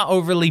not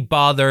overly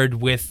bothered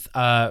with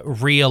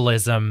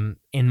realism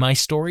in my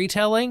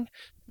storytelling.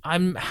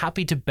 I'm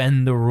happy to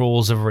bend the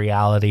rules of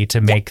reality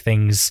to make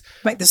things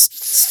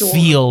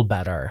feel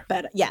better.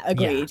 Yeah,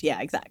 agreed.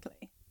 Yeah,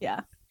 exactly. Yeah.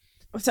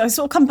 So I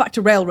sort of come back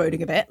to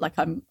railroading a bit. Like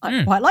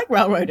I quite like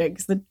railroading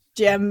because the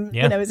GM,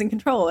 you know, is in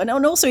control. And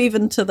also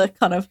even to the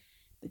kind of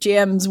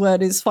GM's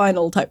word is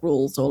final type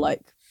rules, or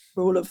like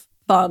rule of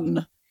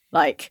fun.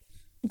 Like,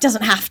 it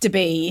doesn't have to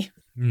be,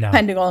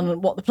 depending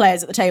on what the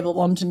players at the table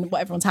want and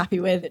what everyone's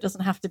happy with. It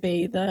doesn't have to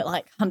be the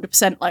like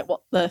 100% like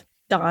what the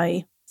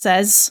die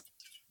says.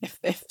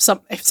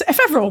 If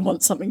everyone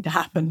wants something to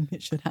happen,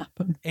 it should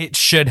happen. It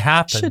should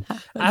happen.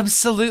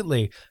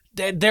 Absolutely.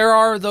 There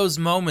are those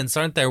moments,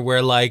 aren't there,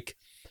 where like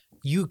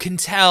you can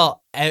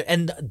tell,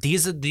 and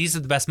these are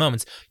the best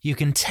moments. You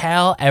can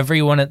tell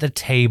everyone at the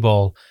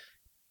table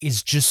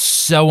is just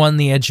so on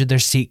the edge of their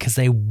seat because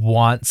they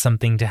want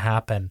something to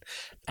happen.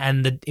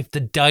 And if the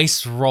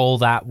dice roll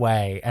that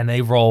way and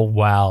they roll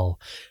well,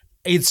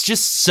 it's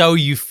just so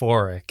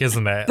euphoric,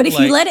 isn't it? But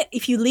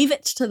if you leave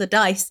it to the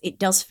dice, it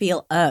does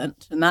feel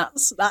earned, and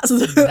that's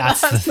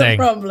the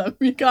problem.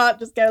 You can't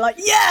just go like,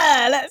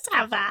 let's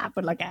have that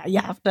happen. Like, you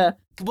have to.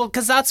 Well,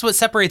 because that's what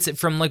separates it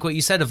from like what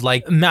you said of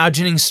like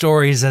imagining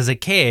stories as a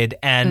kid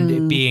and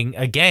it being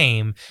a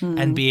game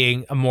and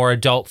being a more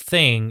adult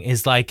thing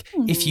is like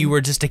if you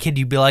were just a kid,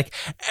 you'd be like,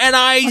 and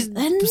I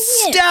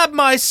stabbed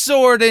my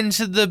sword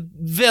into the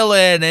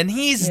villain and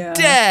he's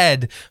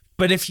dead.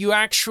 But if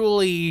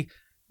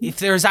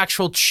there's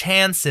actual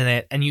chance in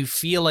it and you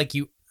feel like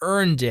you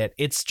earned it,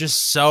 it's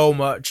just so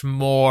much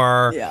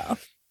more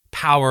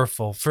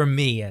powerful for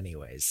me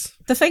anyways.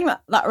 The thing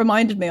that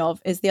reminded me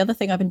of is the other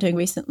thing I've been doing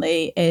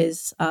recently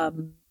is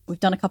we've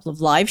done a couple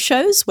of live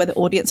shows where the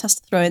audience has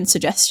to throw in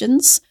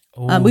suggestions.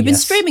 We've been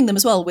streaming them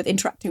as well with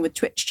interacting with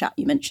Twitch chat.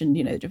 You mentioned,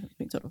 the difference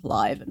between sort of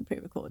live and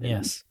pre-recorded.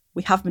 Yes.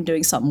 We have been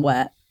doing some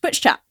where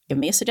Twitch chat, give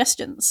me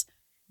suggestions.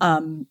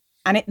 And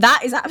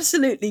that is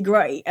absolutely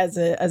great as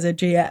a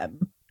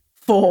GM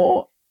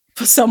for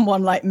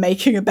someone like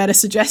making a better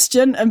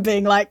suggestion and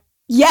being like,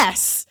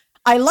 yes,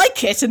 I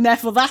like it, and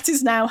therefore that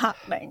is now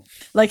happening.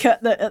 Like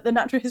at the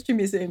Natural History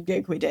Museum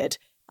gig we did,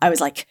 I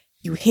was like,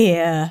 you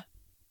hear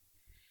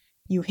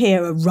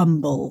a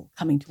rumble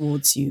coming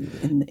towards you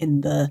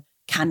in the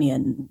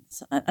canyon,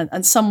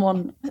 and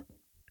someone,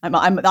 I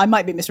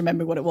might be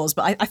misremembering what it was,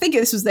 but I think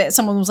this was there.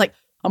 Someone was like,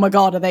 oh my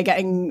God, are they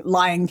getting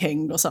Lion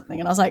King'd or something?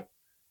 And I was like,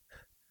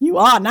 you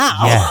are now.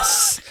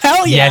 Yes.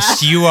 Hell yeah.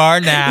 Yes, you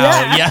are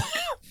now. Yeah.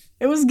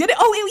 It was gonna.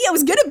 It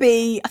was gonna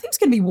be. I think it was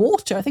gonna be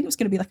water. I think it was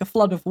gonna be like a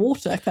flood of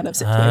water kind of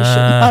situation.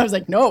 I was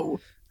like, no,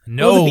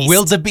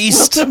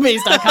 wildebeest, are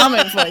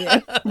coming for you.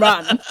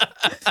 Run.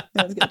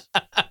 That was good.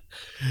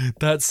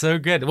 That's so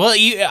good. Well,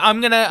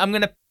 I'm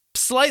gonna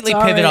slightly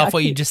pivot off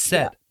what you just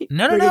said.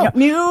 No.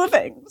 New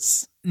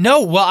things.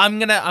 No, well, I'm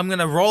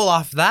gonna roll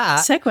off that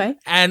segue,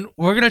 and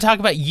we're gonna talk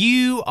about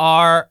you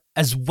are,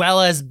 as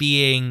well as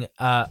being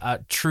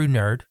a true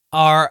nerd,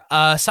 are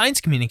a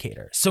science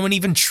communicator. So an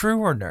even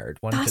truer nerd,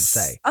 one could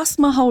say. That's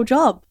my whole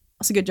job.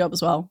 That's a good job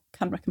as well.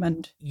 Can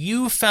recommend.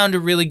 You found a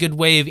really good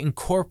way of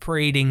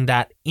incorporating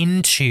that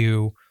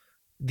into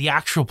the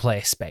actual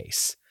play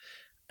space.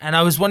 And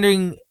I was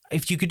wondering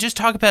if you could just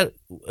talk about,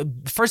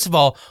 first of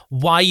all,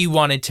 why you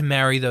wanted to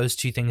marry those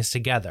two things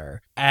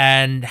together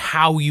and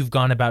how you've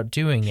gone about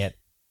doing it.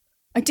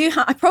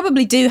 I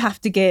probably do have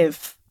to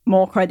give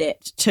more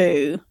credit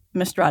to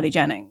Mr. Ali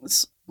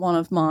Jennings, one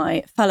of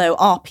my fellow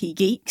RP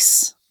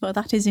geeks, for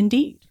that is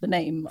indeed the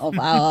name of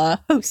our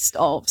host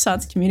of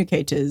Science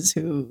Communicators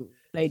who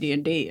play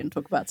D&D and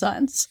talk about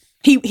science.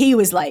 He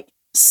was like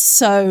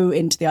so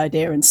into the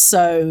idea and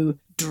so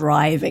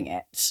driving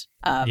it.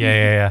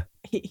 Yeah.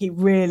 He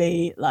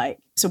really I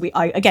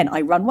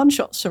run one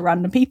shots for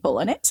random people,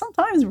 and it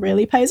sometimes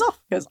really pays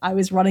off because I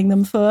was running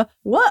them for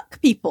work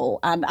people,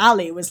 and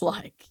Ali was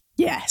like,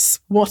 yes,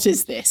 what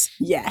is this?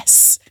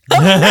 Yes. He'd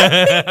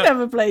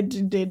never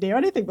played D&D or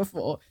anything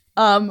before.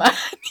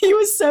 He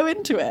was so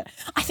into it.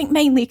 I think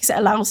mainly because it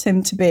allows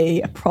him to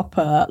be a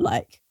proper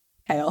like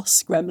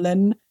chaos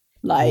gremlin,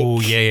 like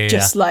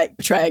just like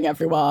betraying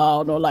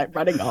everyone or like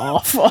running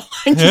off or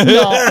like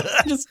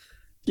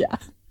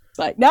it's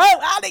like, no,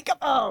 Ali, come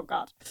on, oh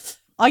God.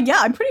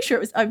 I'm pretty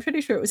sure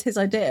it was his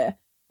idea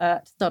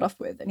to start off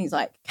with, and he's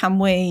like, can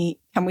we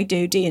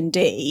do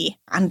D&D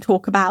and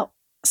talk about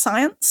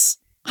science?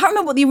 I can't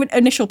remember what the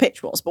initial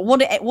pitch was, but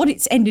what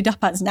it's ended up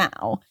as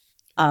now,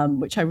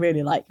 which I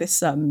really like, this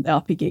the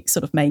RP Geek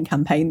sort of main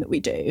campaign that we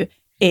do,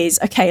 is,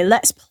 okay,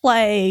 let's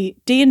play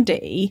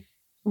D&D,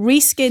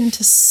 reskin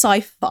to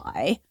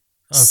sci-fi,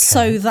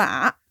 so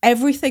that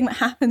everything that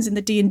happens in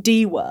the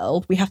D&D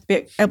world, we have to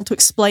be able to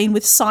explain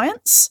with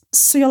science.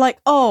 So you're like,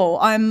 oh,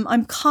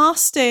 I'm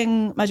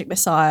casting magic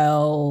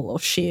missile or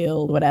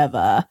shield,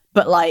 whatever,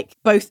 but like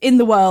both in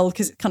the world,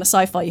 because it's kind of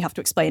sci-fi, you have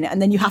to explain it, and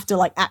then you have to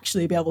like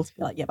actually be able to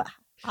be like, yeah, but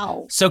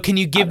how? So can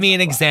you give me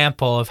an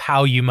example of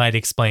how you might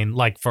explain,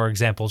 like, for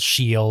example,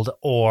 shield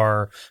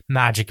or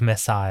magic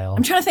missile?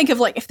 I'm trying to think of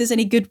like if there's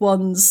any good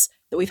ones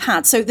that we've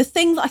had. So the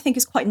thing that I think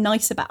is quite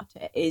nice about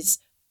it is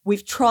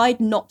we've tried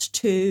not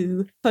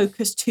to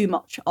focus too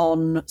much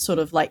on sort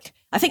of like,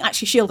 I think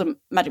actually shield and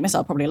magic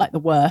missile are probably like the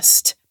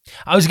worst.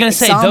 I was going to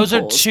say, those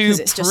are two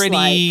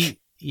pretty...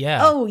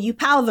 Oh, you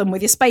power them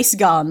with your space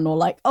gun, or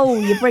like, oh,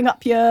 you bring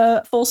up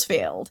your force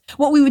field.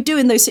 What we would do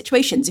in those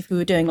situations, if we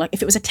were doing like,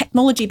 if it was a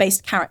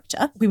technology-based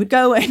character, we would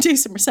go and do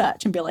some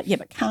research and be like, yeah,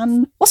 but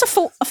what's a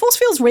force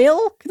field's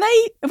real?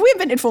 Have we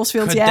invented force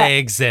fields yet? Could they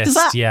exist?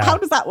 How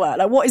does that work?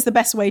 Like, what is the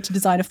best way to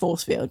design a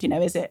force field? You know,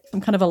 is it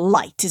some kind of a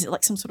light? Is it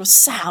like some sort of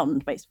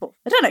sound-based force?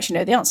 I don't actually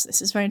know the answer to this.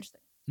 It's very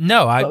interesting.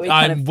 No,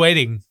 I'm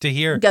waiting to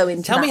hear.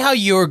 Tell me how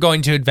you were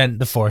going to invent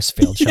the force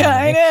field, Charlie. Yeah,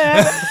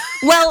 I know.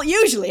 Well,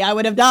 usually I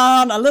would have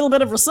done a little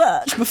bit of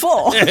research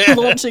before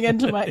launching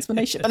into my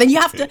explanation. But then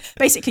you have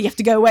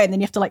to go away, and then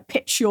you have to like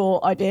pitch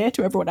your idea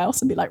to everyone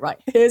else and be like, right,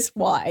 here's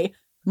why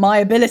my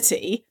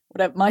ability,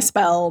 whatever, my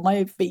spell,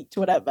 my feat,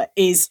 whatever,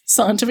 is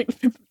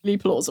scientifically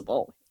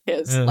plausible. Here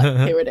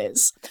it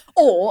is.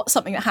 Or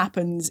something that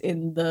happens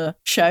in the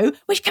show,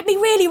 which can be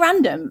really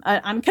random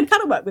and can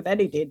kind of work with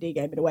any D&D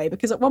game in a way,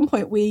 because at one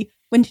point we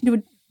went into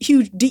a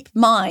huge deep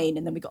mine,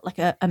 and then we got like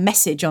a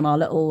message on our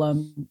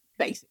little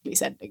basically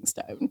sending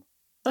stone.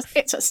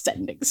 It's a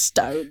sending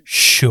stone.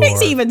 Sure.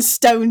 It's even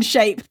stone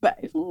shaped, but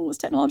it's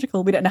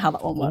technological. We don't know how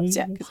that one works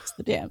yet because it's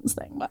the DM's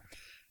thing. But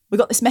we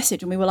got this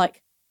message and we were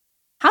like,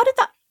 how did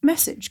that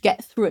message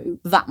get through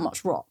that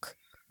much rock?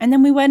 And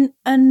then we went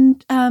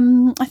and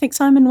I think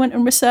Simon went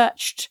and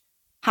researched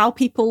how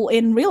people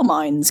in real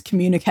mines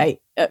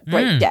communicate at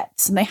great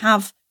depths. And they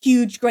have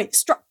huge, great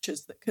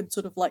structures that can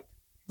sort of like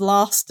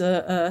blast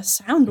a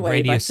sound wave.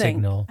 Radio I think.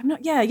 signal. I'm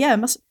not. Yeah.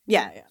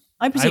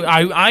 I presume.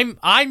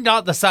 I'm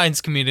not the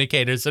science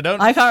communicator, so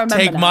don't I can't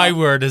remember take now. my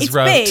word as It's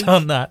rote big.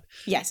 on that.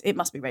 Yes, it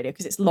must be radio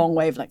because it's long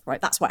wavelength,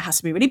 right? That's why it has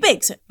to be really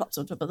big. So it plops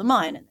on top of the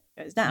mine and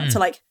it goes down. So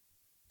like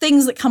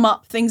things that come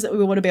up, things that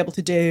we want to be able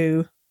to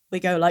do, we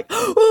go like,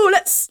 oh,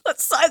 let's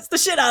science the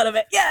shit out of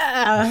it.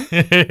 Yeah.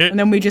 And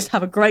then we just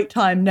have a great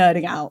time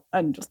nerding out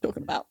and just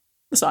talking about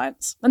the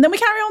science. And then we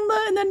carry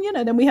on and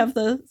then, then we have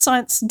the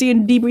science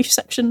D&D debrief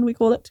section, we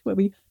call it, where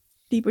we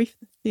debrief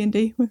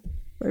D&D. We're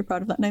very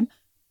proud of that name.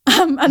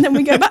 And then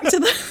we go back to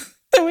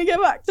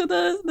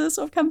the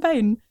sort of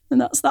campaign,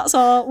 and that's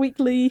our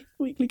weekly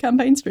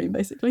campaign stream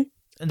basically.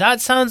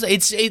 That sounds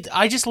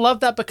I just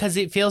love that because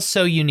it feels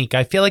so unique.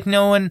 I feel like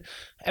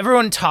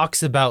everyone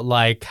talks about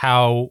like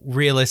how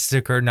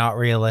realistic or not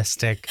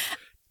realistic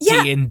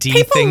D&D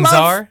people things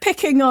love are.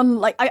 Picking on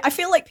like I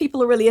feel like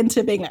people are really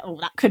into being like, oh,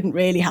 that couldn't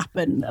really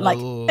happen. Like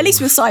at least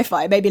with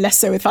sci-fi, maybe less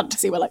so with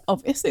fantasy. We're like,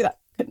 obviously that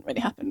couldn't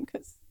really happen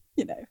because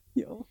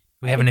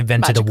We haven't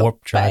invented a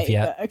warp drive bay,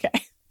 yet.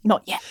 Okay,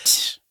 not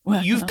yet.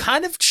 You've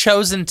kind of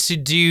chosen to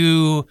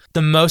do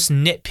the most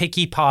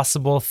nitpicky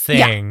possible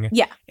thing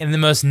in the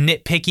most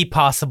nitpicky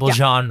possible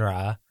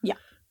genre. Yeah.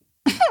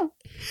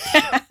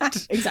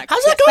 Exactly.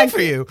 How's that going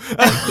for you?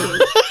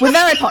 We're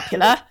very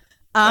popular.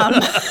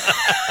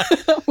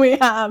 We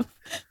have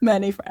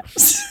many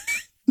friends.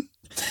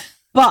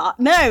 But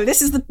no,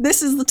 this is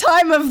the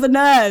time of the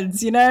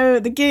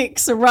nerds, the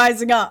geeks are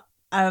rising up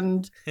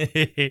and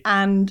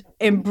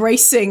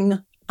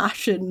embracing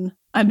passion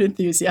and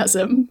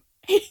enthusiasm.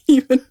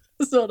 Even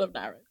the sort of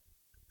narrative.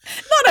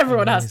 Not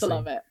everyone has to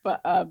love it,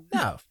 but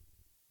no.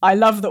 I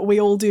love that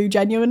we all do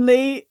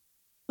genuinely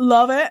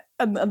love it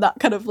and that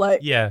kind of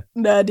like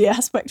nerdy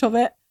aspect of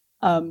it.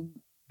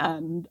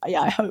 And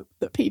I hope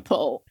that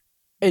people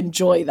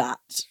enjoy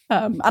that.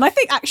 And I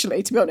think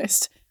actually, to be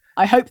honest,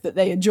 I hope that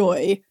they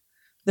enjoy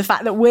the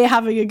fact that we're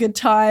having a good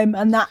time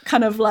and that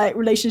kind of like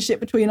relationship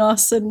between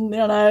us and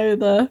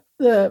the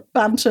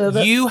banter.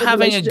 You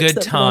having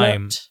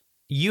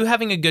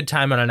a good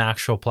time on an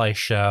actual play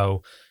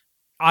show,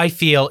 I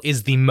feel,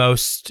 is the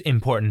most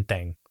important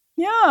thing.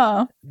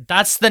 Yeah.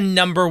 That's the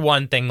number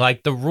one thing.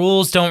 Like, the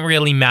rules don't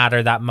really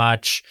matter that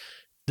much.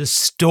 The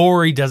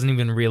story doesn't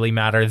even really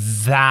matter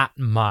that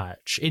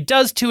much. It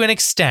does to an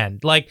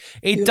extent. Like,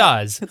 it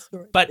does.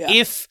 But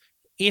if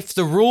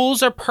the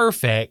rules are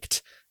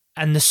perfect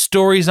and the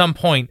story's on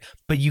point,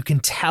 but you can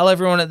tell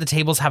everyone at the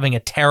table's having a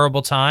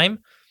terrible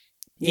time,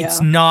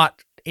 it's not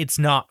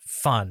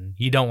fun.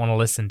 You don't want to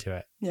listen to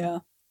it. Yeah.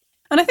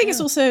 And I think it's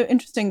also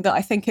interesting that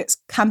I think it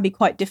can be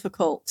quite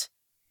difficult.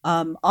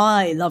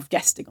 I love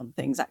guesting on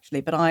things,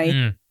 actually, but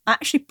I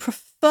actually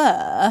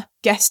prefer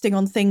guesting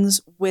on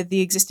things with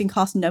the existing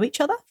cast know each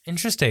other.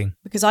 Interesting.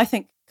 Because I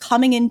think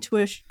coming into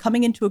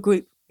a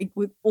group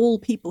with all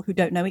people who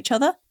don't know each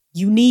other,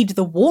 you need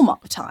the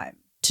warm-up time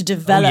to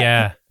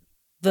develop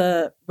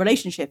the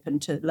relationship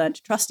and to learn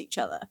to trust each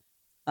other.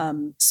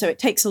 So it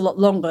takes a lot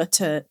longer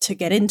to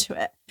get into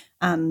it.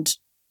 And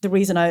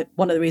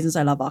one of the reasons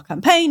I love our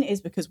campaign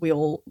is because we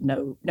all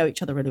know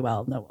each other really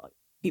well, know what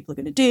people are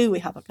going to do. We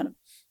have a kind of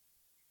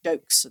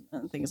jokes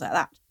and things like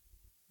that.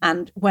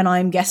 And when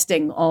I'm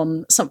guesting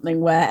on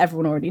something where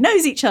everyone already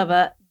knows each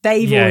other,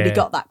 they've already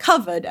got that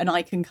covered, and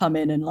I can come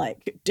in and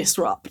like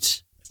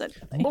disrupt.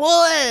 Essentially.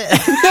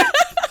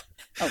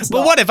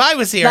 But what if I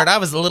was here and I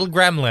was a little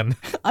gremlin?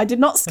 I did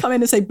not come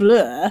in and say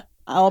blur.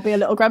 I'll be a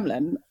little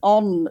gremlin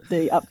on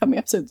the upcoming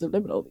episodes of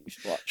Liminal that you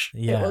should watch.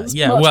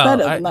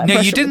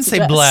 No, you didn't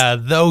say blur,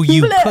 though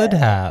you could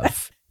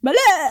have. Blur.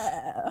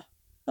 I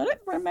don't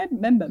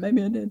remember.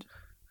 Maybe I did.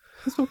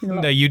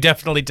 No, you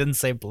definitely didn't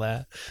say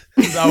blur.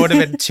 That would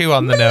have been too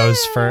on the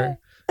nose for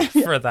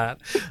that.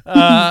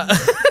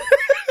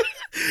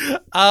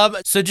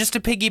 So just to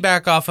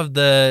piggyback off of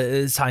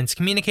the science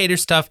communicator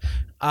stuff,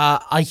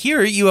 I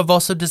hear you have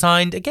also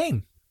designed a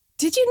game.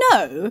 Did you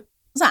know,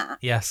 Zach?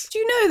 Yes. Did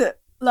you know that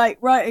like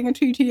writing a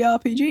 2T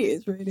RPG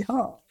is really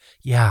hard?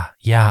 Yeah,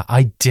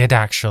 I did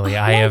actually.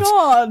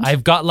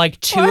 I've got like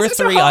 2 or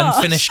 3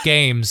 unfinished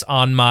games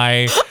on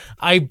my.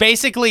 I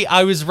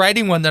was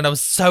writing one that I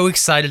was so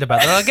excited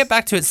about that I'll get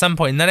back to at some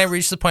point, and then I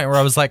reached the point where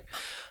I was like,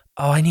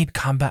 oh, I need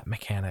combat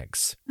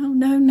mechanics. Oh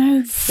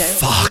no!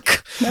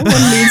 Fuck. No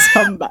one needs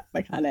combat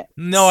mechanics.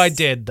 No, I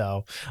did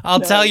though. I'll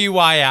tell you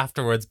why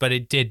afterwards, but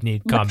it did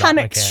need combat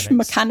mechanics.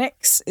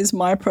 Mechanics is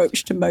my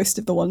approach to most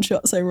of the one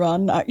shots I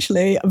run.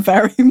 Actually,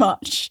 very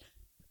much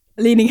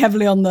leaning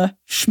heavily on the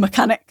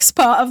mechanics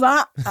part of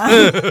that.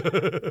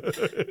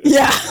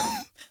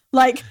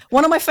 Like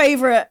one of my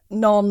favorite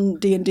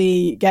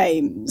non-D&D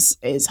games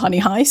is Honey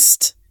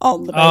Heist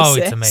on the basis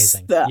it's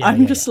amazing. That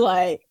I'm just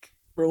like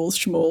rules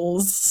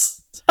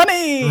schmalls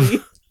honey.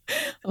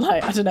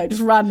 Like I don't know,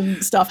 just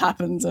random stuff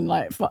happens and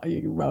like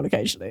you can roll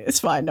occasionally. It's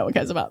fine. No one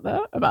cares about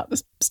the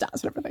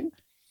stats and everything.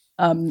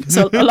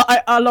 So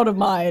a lot of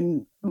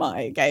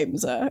my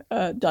games are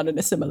done in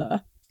a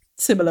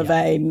similar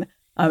vein.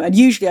 And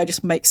usually I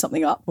just make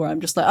something up where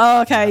I'm just like,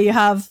 oh, okay, you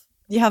have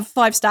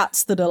 5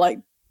 stats that are like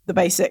the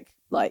basic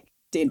like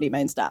D&D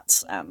main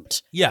stats.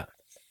 And Yeah.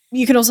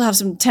 you can also have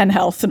some 10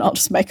 health, and I'll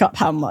just make up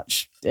how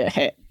much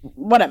hit.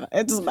 Whatever.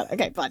 It doesn't matter.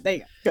 Okay, fine. There you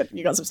go. Good.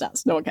 You got some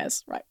stats. No one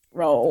cares. Right.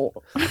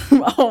 Roll.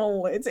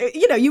 Roll.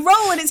 You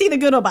roll and it's either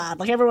good or bad.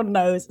 Like, everyone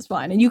knows it's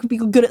fine. And you can be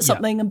good at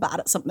something and bad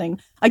at something.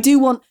 I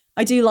do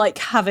like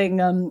having,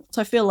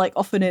 so I feel like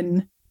often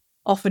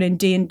in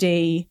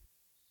D&D,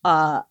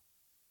 a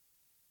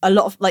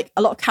lot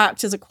of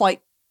characters are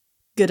quite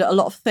good at a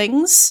lot of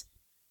things.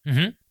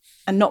 Mm-hmm.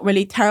 And not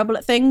really terrible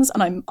at things,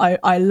 and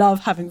I love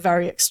having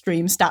very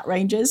extreme stat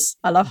ranges.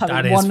 I love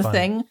having one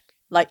thing.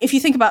 Like, if you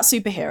think about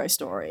superhero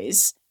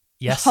stories,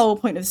 the whole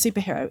point of the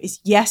superhero is,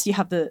 yes, you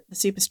have the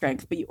super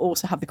strength, but you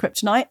also have the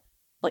kryptonite.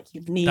 Like,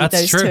 you need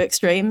those two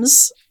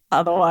extremes.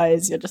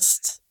 Otherwise,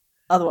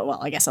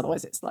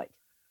 otherwise it's like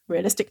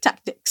realistic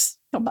tactics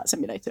combat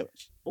simulator,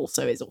 which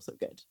is also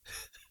good.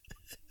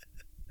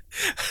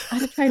 I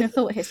had a train of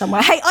thought here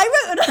somewhere. Hey,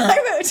 I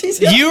wrote a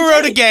TCR. You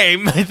wrote a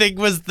game, I think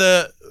was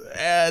the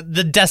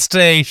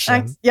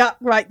destination. Yeah,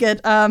 right,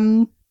 good.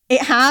 Does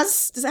it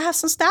have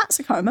some stats?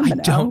 I can't remember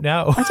now. I don't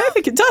know. I don't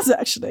think it does,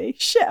 actually.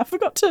 Shit, I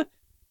forgot to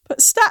put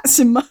stats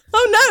in my...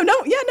 Oh,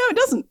 no, it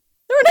doesn't.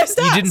 There are no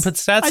stats. You didn't put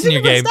stats in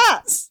your game?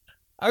 Stats.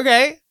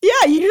 Okay.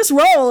 Yeah, you just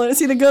roll, and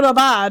it's either good or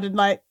bad, and,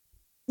 like,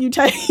 you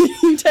take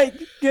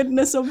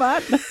goodness or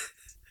badness.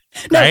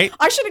 No, right.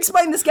 I should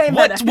explain this game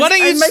better. What are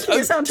you making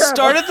it sound terrible?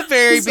 Start at the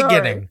very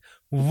beginning.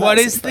 What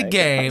is the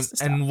game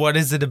and what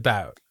is it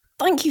about?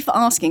 Thank you for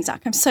asking,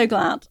 Zach. I'm so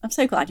glad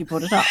you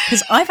brought it up,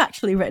 because I've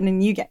actually written a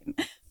new game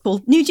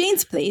called New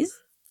Jeans, Please,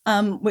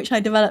 which I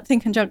developed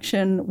in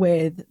conjunction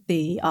with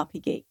the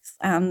RP Geeks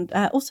and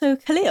also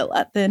Khalil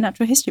at the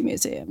Natural History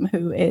Museum,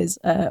 who is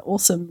an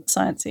awesome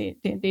sciencey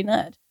D&D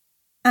nerd.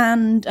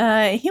 And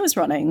he was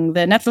running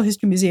the Natural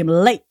History Museum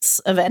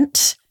Lates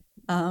event.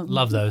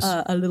 Love those.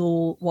 A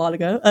little while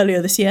ago,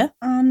 earlier this year,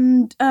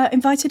 and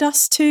invited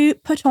us to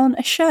put on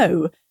a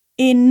show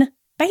in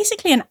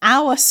basically an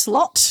hour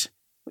slot,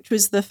 which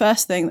was the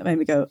first thing that made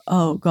me go,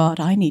 oh God,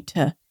 I need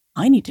to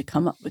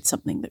come up with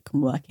something that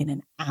can work in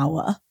an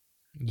hour.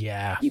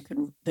 Yeah. You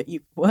can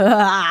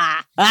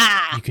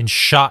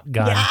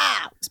shotgun.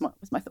 Yeah,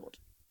 was my thought.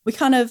 We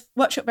kind of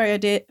workshop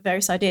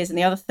various ideas, and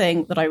the other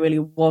thing that I really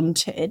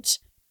wanted,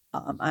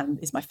 and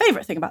is my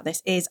favourite thing about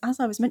this, is, as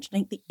I was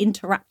mentioning, the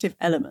interactive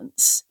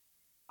elements.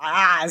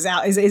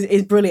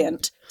 Is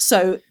brilliant.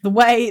 So the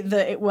way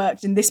that it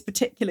worked in this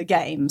particular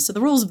game, so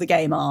the rules of the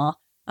game are,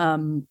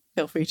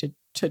 feel free to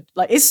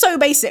like, it's so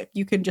basic,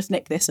 you can just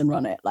nick this and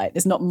run it. Like,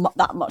 there's not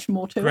that much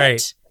more to it.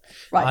 Right.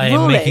 I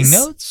am making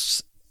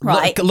notes.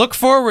 Right. Look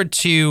forward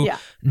to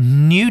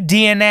new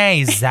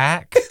DNA,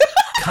 Zach,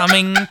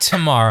 coming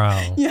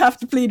tomorrow. You have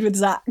to plead with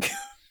Zach.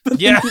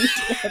 Yeah.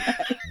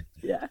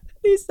 Yeah.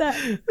 Please, Zach.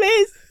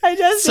 Please. I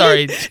just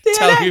Sorry. need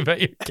Tell DNA. me about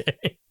your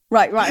game.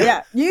 Right.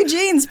 Yeah. New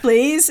genes,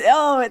 please.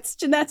 Oh, it's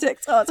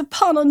genetics. Oh, it's a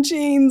pun on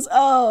genes.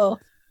 Oh.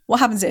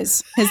 What happens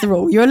is, here's the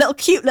rule. You're a little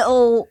cute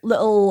little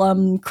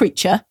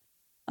creature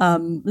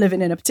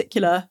living in a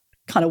particular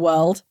kind of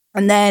world.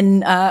 And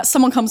then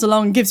someone comes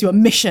along and gives you a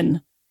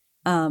mission.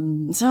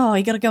 So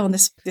you got to go on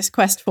this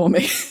quest for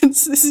me.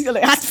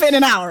 It has to fit in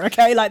an hour,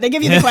 okay? Like, they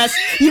give you the quest,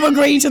 you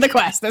agree to the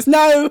quest. You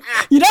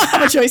don't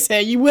have a choice here.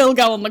 You will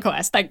go on the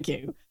quest. Thank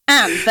you.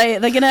 And they're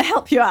going to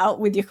help you out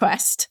with your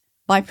quest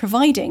by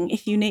providing,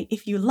 if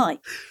you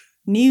like,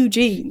 new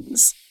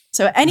genes.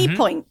 So at any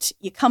point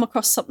you come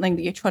across something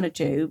that you're trying to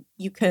do,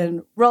 you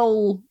can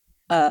roll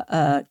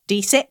a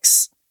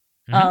d6.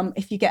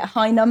 If you get a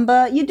high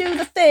number, you do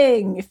the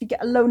thing. If you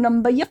get a low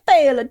number, you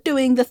fail at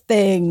doing the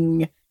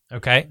thing.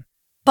 Okay.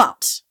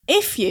 But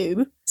if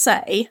you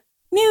say,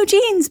 new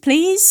genes,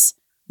 please,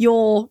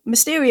 your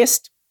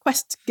mysterious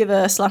quest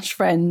giver /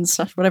 friend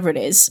 / whatever it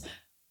is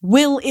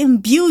will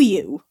imbue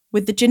you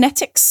with the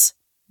genetics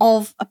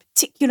of a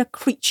particular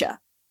creature.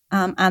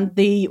 And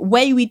the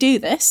way we do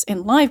this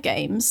in live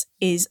games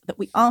is that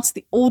we ask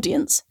the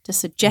audience to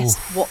suggest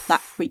what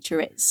that creature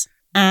is.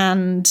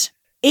 And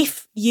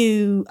if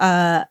you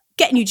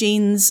get new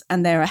genes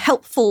and they're a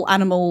helpful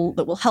animal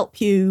that will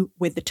help you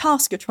with the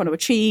task you're trying to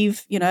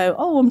achieve,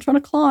 I'm trying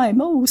to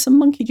climb, some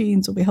monkey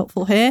genes will be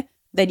helpful here,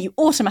 then you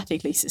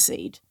automatically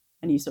succeed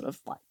and you sort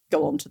of like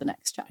go on to the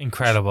next chapter.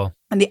 Incredible.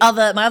 And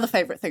my other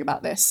favorite thing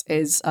about this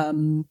is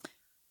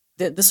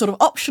the sort of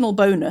optional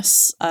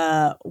bonus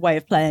way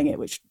of playing it,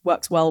 which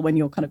works well when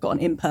you're kind of got an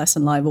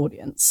in-person live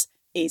audience,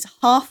 is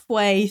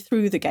halfway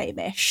through the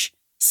game-ish,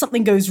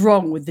 something goes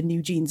wrong with the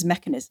new genes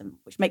mechanism,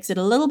 which makes it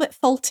a little bit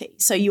faulty.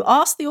 So you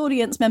ask the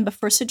audience member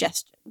for a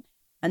suggestion,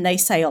 and they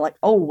say, like,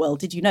 oh, well,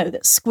 did you know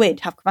that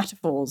squid have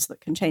chromatophores that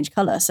can change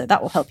colour, so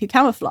that will help you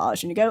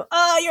camouflage? And you go,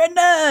 you're a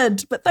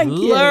nerd, but thank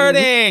you.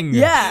 Learning!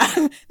 Yeah.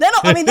 They're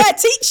not, they're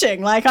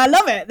teaching. Like, I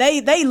love it.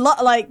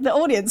 Like, the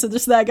audience are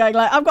just there going,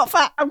 like, I've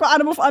got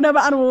animal, I know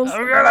about animals.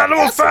 I've got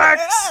animal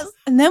facts! Yes.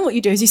 And then what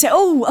you do is you say,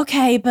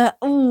 okay, but,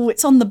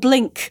 it's on the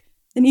blink.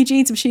 The new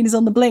genes machine is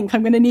on the blink.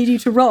 I'm going to need you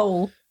to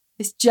roll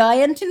this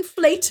giant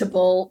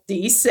inflatable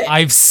D6.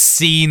 I've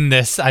seen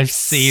this.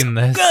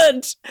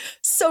 Good.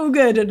 So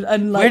good.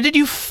 And like, where did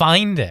you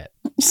find it?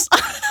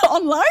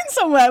 online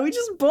somewhere. We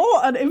just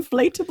bought an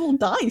inflatable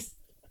dice.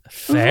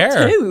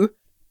 Fair. Two.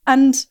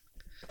 And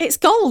it's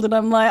gold. And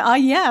I'm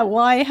like, yeah,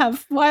 why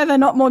are there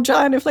not more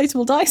giant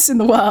inflatable dice in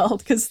the world?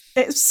 Because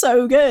it's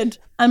so good.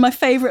 And my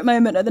favourite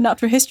moment at the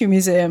Natural History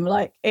Museum,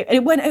 like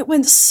it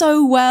went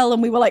so well,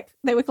 and they were like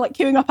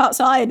queuing up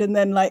outside, and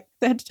then like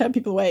they had to turn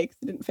people away because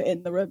they didn't fit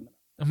in the room.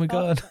 Oh my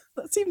God.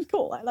 That seems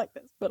cool. I like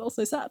this, but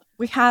also sad.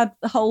 We had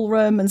the whole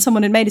room, and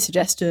someone had made a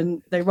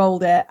suggestion. They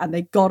rolled it, and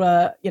they got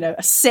a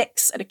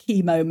 6 at a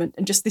key moment,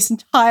 and just this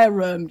entire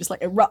room just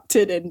like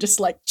erupted in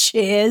just like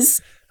cheers.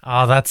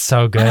 Oh, that's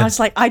so good. And I was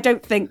like, I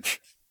don't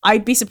think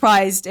I'd be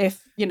surprised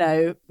if,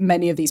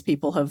 many of these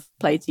people have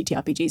played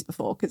TTRPGs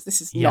before, because this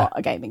is not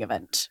a gaming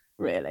event,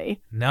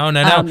 really. No. But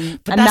and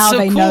that's now so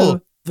they cool.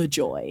 know the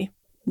joy.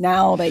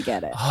 Now they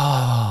get it.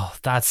 Oh,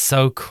 that's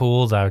so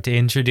cool, though, to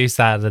introduce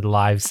that in a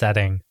live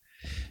setting.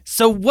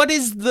 So what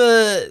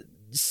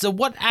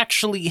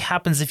actually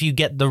happens if you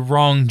get the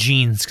wrong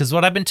genes? Because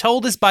what I've been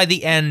told is by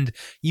the end,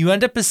 you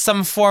end up as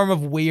some form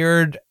of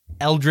weird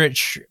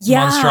eldritch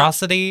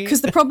monstrosity.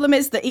 Because the problem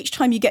is that each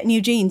time you get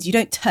new genes, you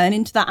don't turn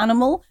into that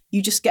animal.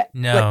 You just get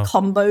like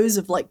combos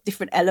of like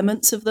different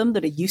elements of them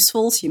that are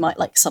useful. So you might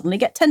like suddenly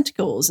get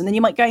tentacles, and then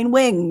you might gain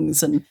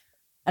wings, and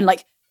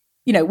like,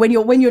 when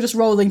you're just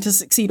rolling to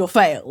succeed or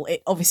fail,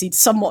 it obviously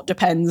somewhat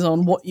depends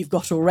on what you've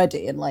got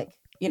already. And like,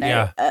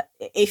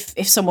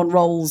 if someone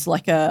rolls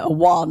like a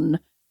 1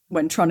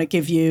 when trying to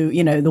give you,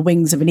 the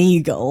wings of an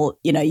eagle,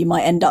 you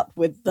might end up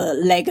with the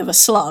leg of a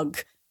slug.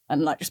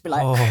 And like just be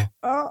like,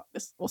 oh,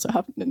 this also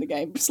happened in the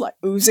game, just like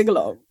oozing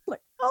along, like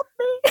help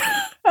me.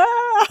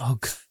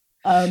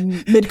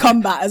 Mid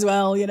combat as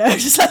well,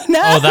 just like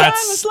no. Oh,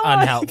 that's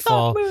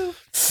unhelpful.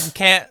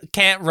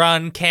 Can't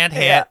run, can't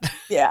hit.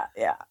 Yeah.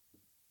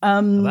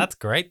 Well, that's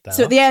great though.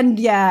 So at the end,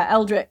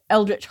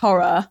 Eldritch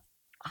horror.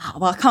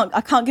 Well,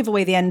 I can't give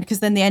away the end,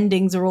 because then the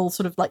endings are all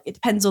sort of like, it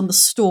depends on the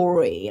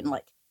story, and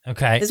like,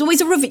 okay, there's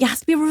always a reveal. It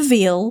has to be a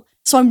reveal.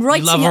 So I'm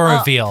writing you love a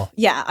reveal.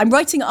 Yeah, I'm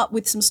writing it up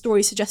with some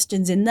story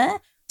suggestions in there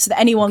so that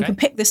anyone can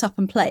pick this up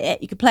and play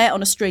it. You could play it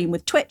on a stream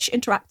with Twitch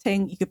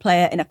interacting. You could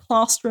play it in a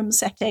classroom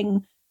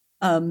setting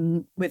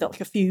with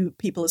like a few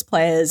people as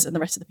players and the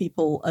rest of the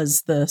people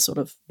as the sort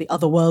of the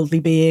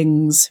otherworldly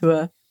beings who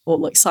are, or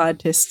like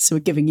scientists who are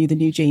giving you the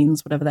new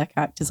genes, whatever their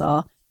characters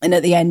are. And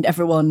at the end,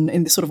 everyone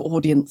in the sort of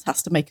audience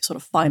has to make a sort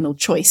of final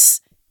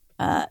choice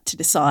to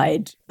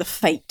decide the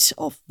fate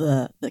of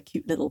the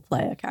cute little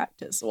player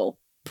characters. Well,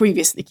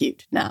 previously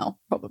cute, now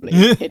probably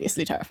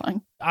hideously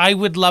terrifying. I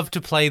would love to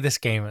play this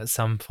game at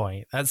some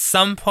point. At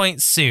some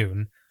point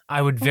soon,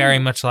 I would very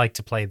much like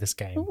to play this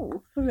game.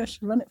 Oh, maybe I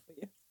should run it for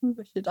you.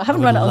 I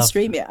haven't run it on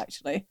stream yet,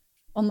 actually.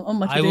 On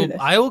my to-do list.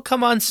 I will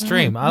come on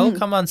stream. I will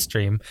come on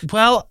stream.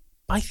 Well,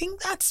 I think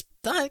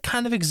that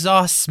kind of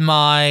exhausts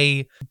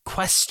my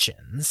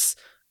questions.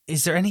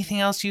 Is there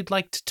anything else you'd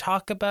like to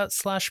talk about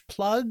 /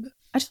 plug?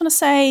 I just want to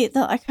say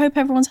that I hope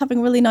everyone's having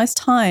a really nice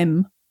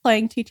time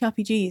playing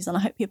TTRPGs, and I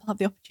hope people have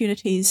the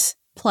opportunities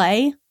to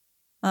play,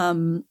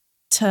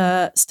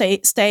 to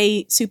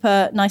stay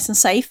super nice and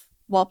safe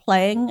while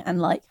playing,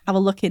 and like have a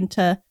look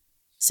into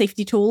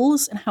safety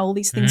tools and how all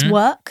these things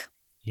work.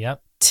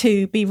 Yep.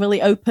 To be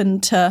really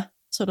open to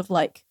sort of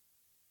like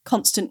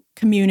constant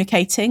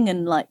communicating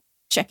and like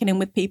checking in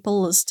with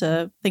people as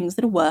to things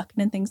that are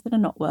working and things that are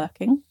not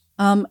working.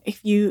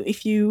 If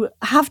you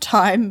have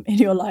time in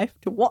your life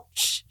to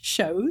watch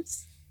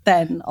shows,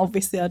 then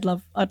obviously I'd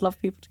love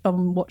people to come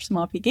and watch some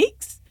RP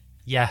Geeks.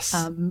 Yes.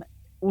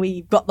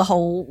 We've got the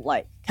whole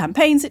like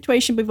campaign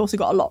situation, but we've also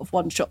got a lot of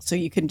one shots, so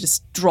you can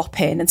just drop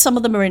in, and some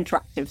of them are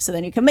interactive, so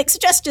then you can make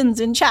suggestions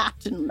in chat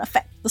and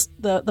affect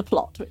the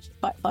plot, which is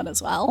quite fun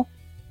as well.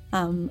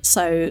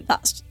 So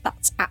that's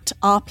at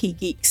RP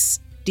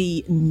Geeks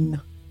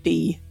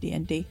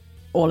DND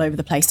all over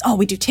the place. Oh,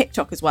 we do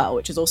TikTok as well,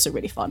 which is also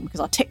really fun, because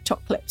our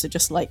TikTok clips are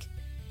just like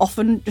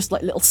often just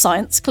like little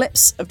science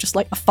clips of just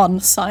like a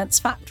fun science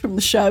fact from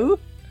the show,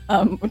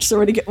 which is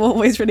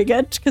always really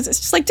good, because it's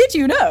just like, did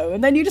you know?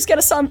 And then you just get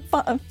a fun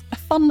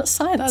science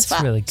fact.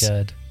 That's really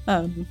good.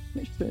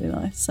 Which is really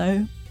nice.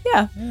 So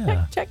yeah.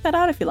 Check that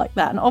out if you like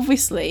that. And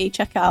obviously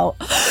check out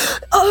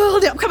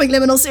the upcoming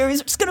Liminal series,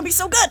 which is going to be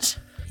so good.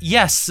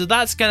 Yes, so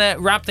that's going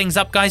to wrap things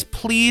up, guys.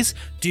 Please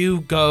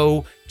do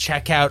go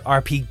check out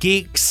RP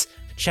Geeks.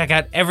 Check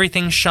out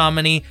everything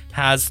Shamini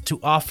has to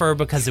offer,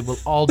 because it will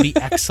all be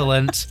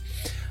excellent.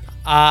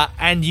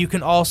 And you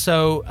can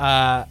also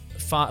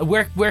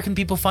where can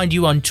people find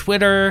you on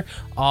Twitter,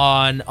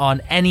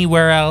 on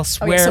anywhere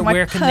else?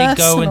 Where can they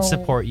go and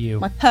support you?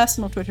 My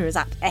personal Twitter is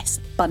at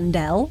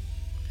sbundell.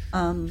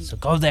 So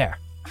go there.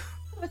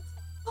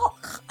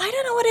 I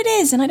don't know what it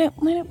is, and I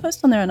don't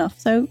post on there enough.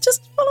 So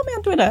just follow me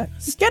on Twitter.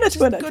 Just get a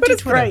Twitter.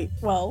 Twitter's great.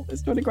 Well,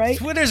 is Twitter great?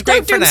 Twitter's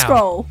great for now. Don't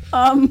scroll.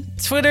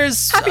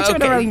 Twitter's happy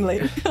Twitter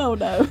only. Oh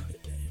no.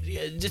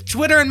 Just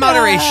Twitter in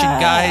moderation,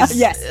 guys.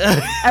 Yes,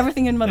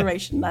 everything in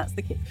moderation. That's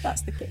the key.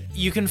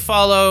 You can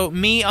follow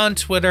me on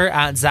Twitter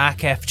at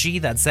ZachFG.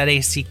 That's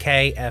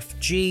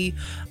ZACKFG.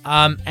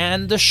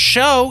 And the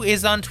show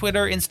is on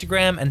Twitter,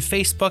 Instagram, and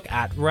Facebook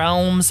at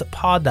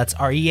RealmsPod. That's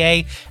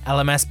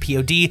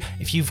RealmsPod.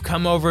 If you've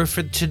come over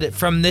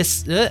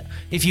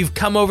if you've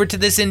come over to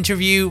this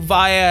interview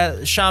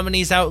via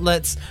Chamonix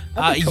outlets,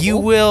 cool. You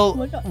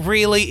will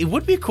it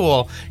would be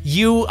cool.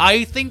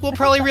 I think will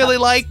probably really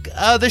like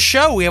the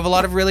show. We have a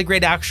lot of really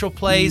great actual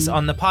plays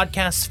on the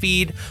podcast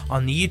feed,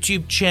 on the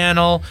YouTube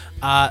channel.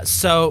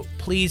 So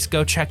please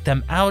go check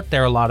them out.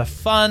 They're a lot of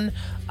fun.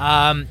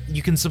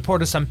 You can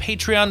support us on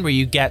Patreon, where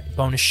you get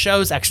bonus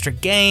shows, extra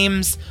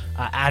games,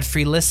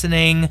 ad-free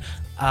listening,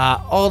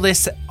 all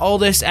this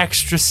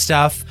extra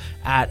stuff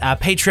at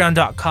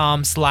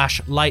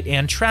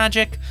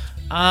patreon.com/lightandtragic.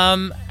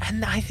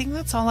 And I think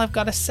that's all I've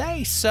got to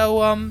say.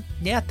 So,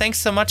 yeah, thanks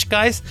so much,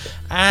 guys,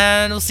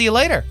 and we'll see you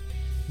later.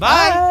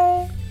 Bye. Bye.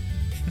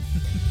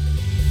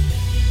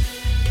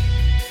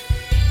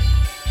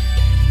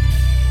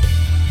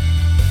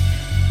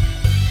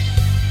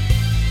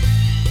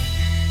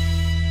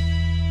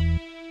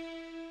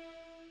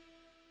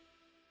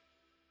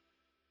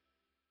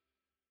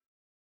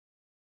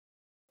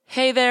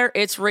 Hey there,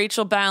 it's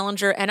Rachel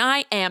Ballinger, and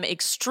I am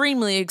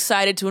extremely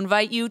excited to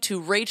invite you to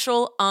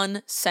Rachel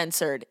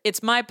Uncensored.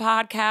 It's my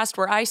podcast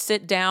where I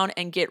sit down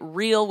and get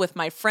real with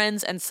my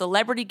friends and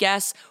celebrity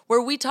guests,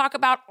 where we talk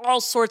about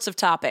all sorts of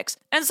topics.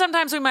 And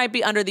sometimes we might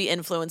be under the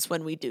influence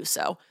when we do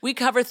so. We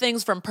cover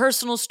things from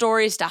personal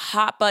stories to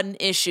hot button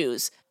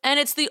issues. And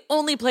it's the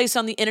only place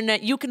on the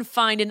internet you can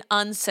find an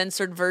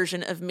uncensored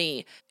version of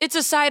me. It's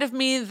a side of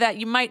me that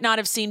you might not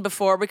have seen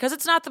before because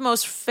it's not the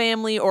most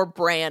family or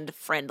brand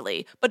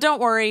friendly. But don't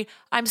worry,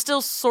 I'm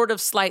still sort of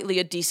slightly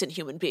a decent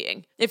human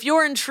being. If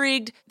you're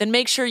intrigued, then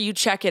make sure you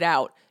check it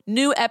out.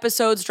 New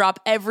episodes drop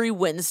every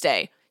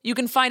Wednesday. You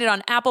can find it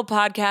on Apple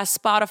Podcasts,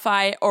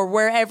 Spotify, or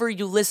wherever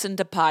you listen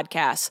to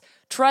podcasts.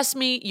 Trust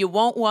me, you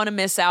won't want to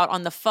miss out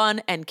on the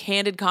fun and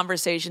candid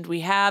conversations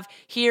we have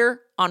here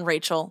on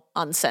Rachel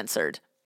Uncensored.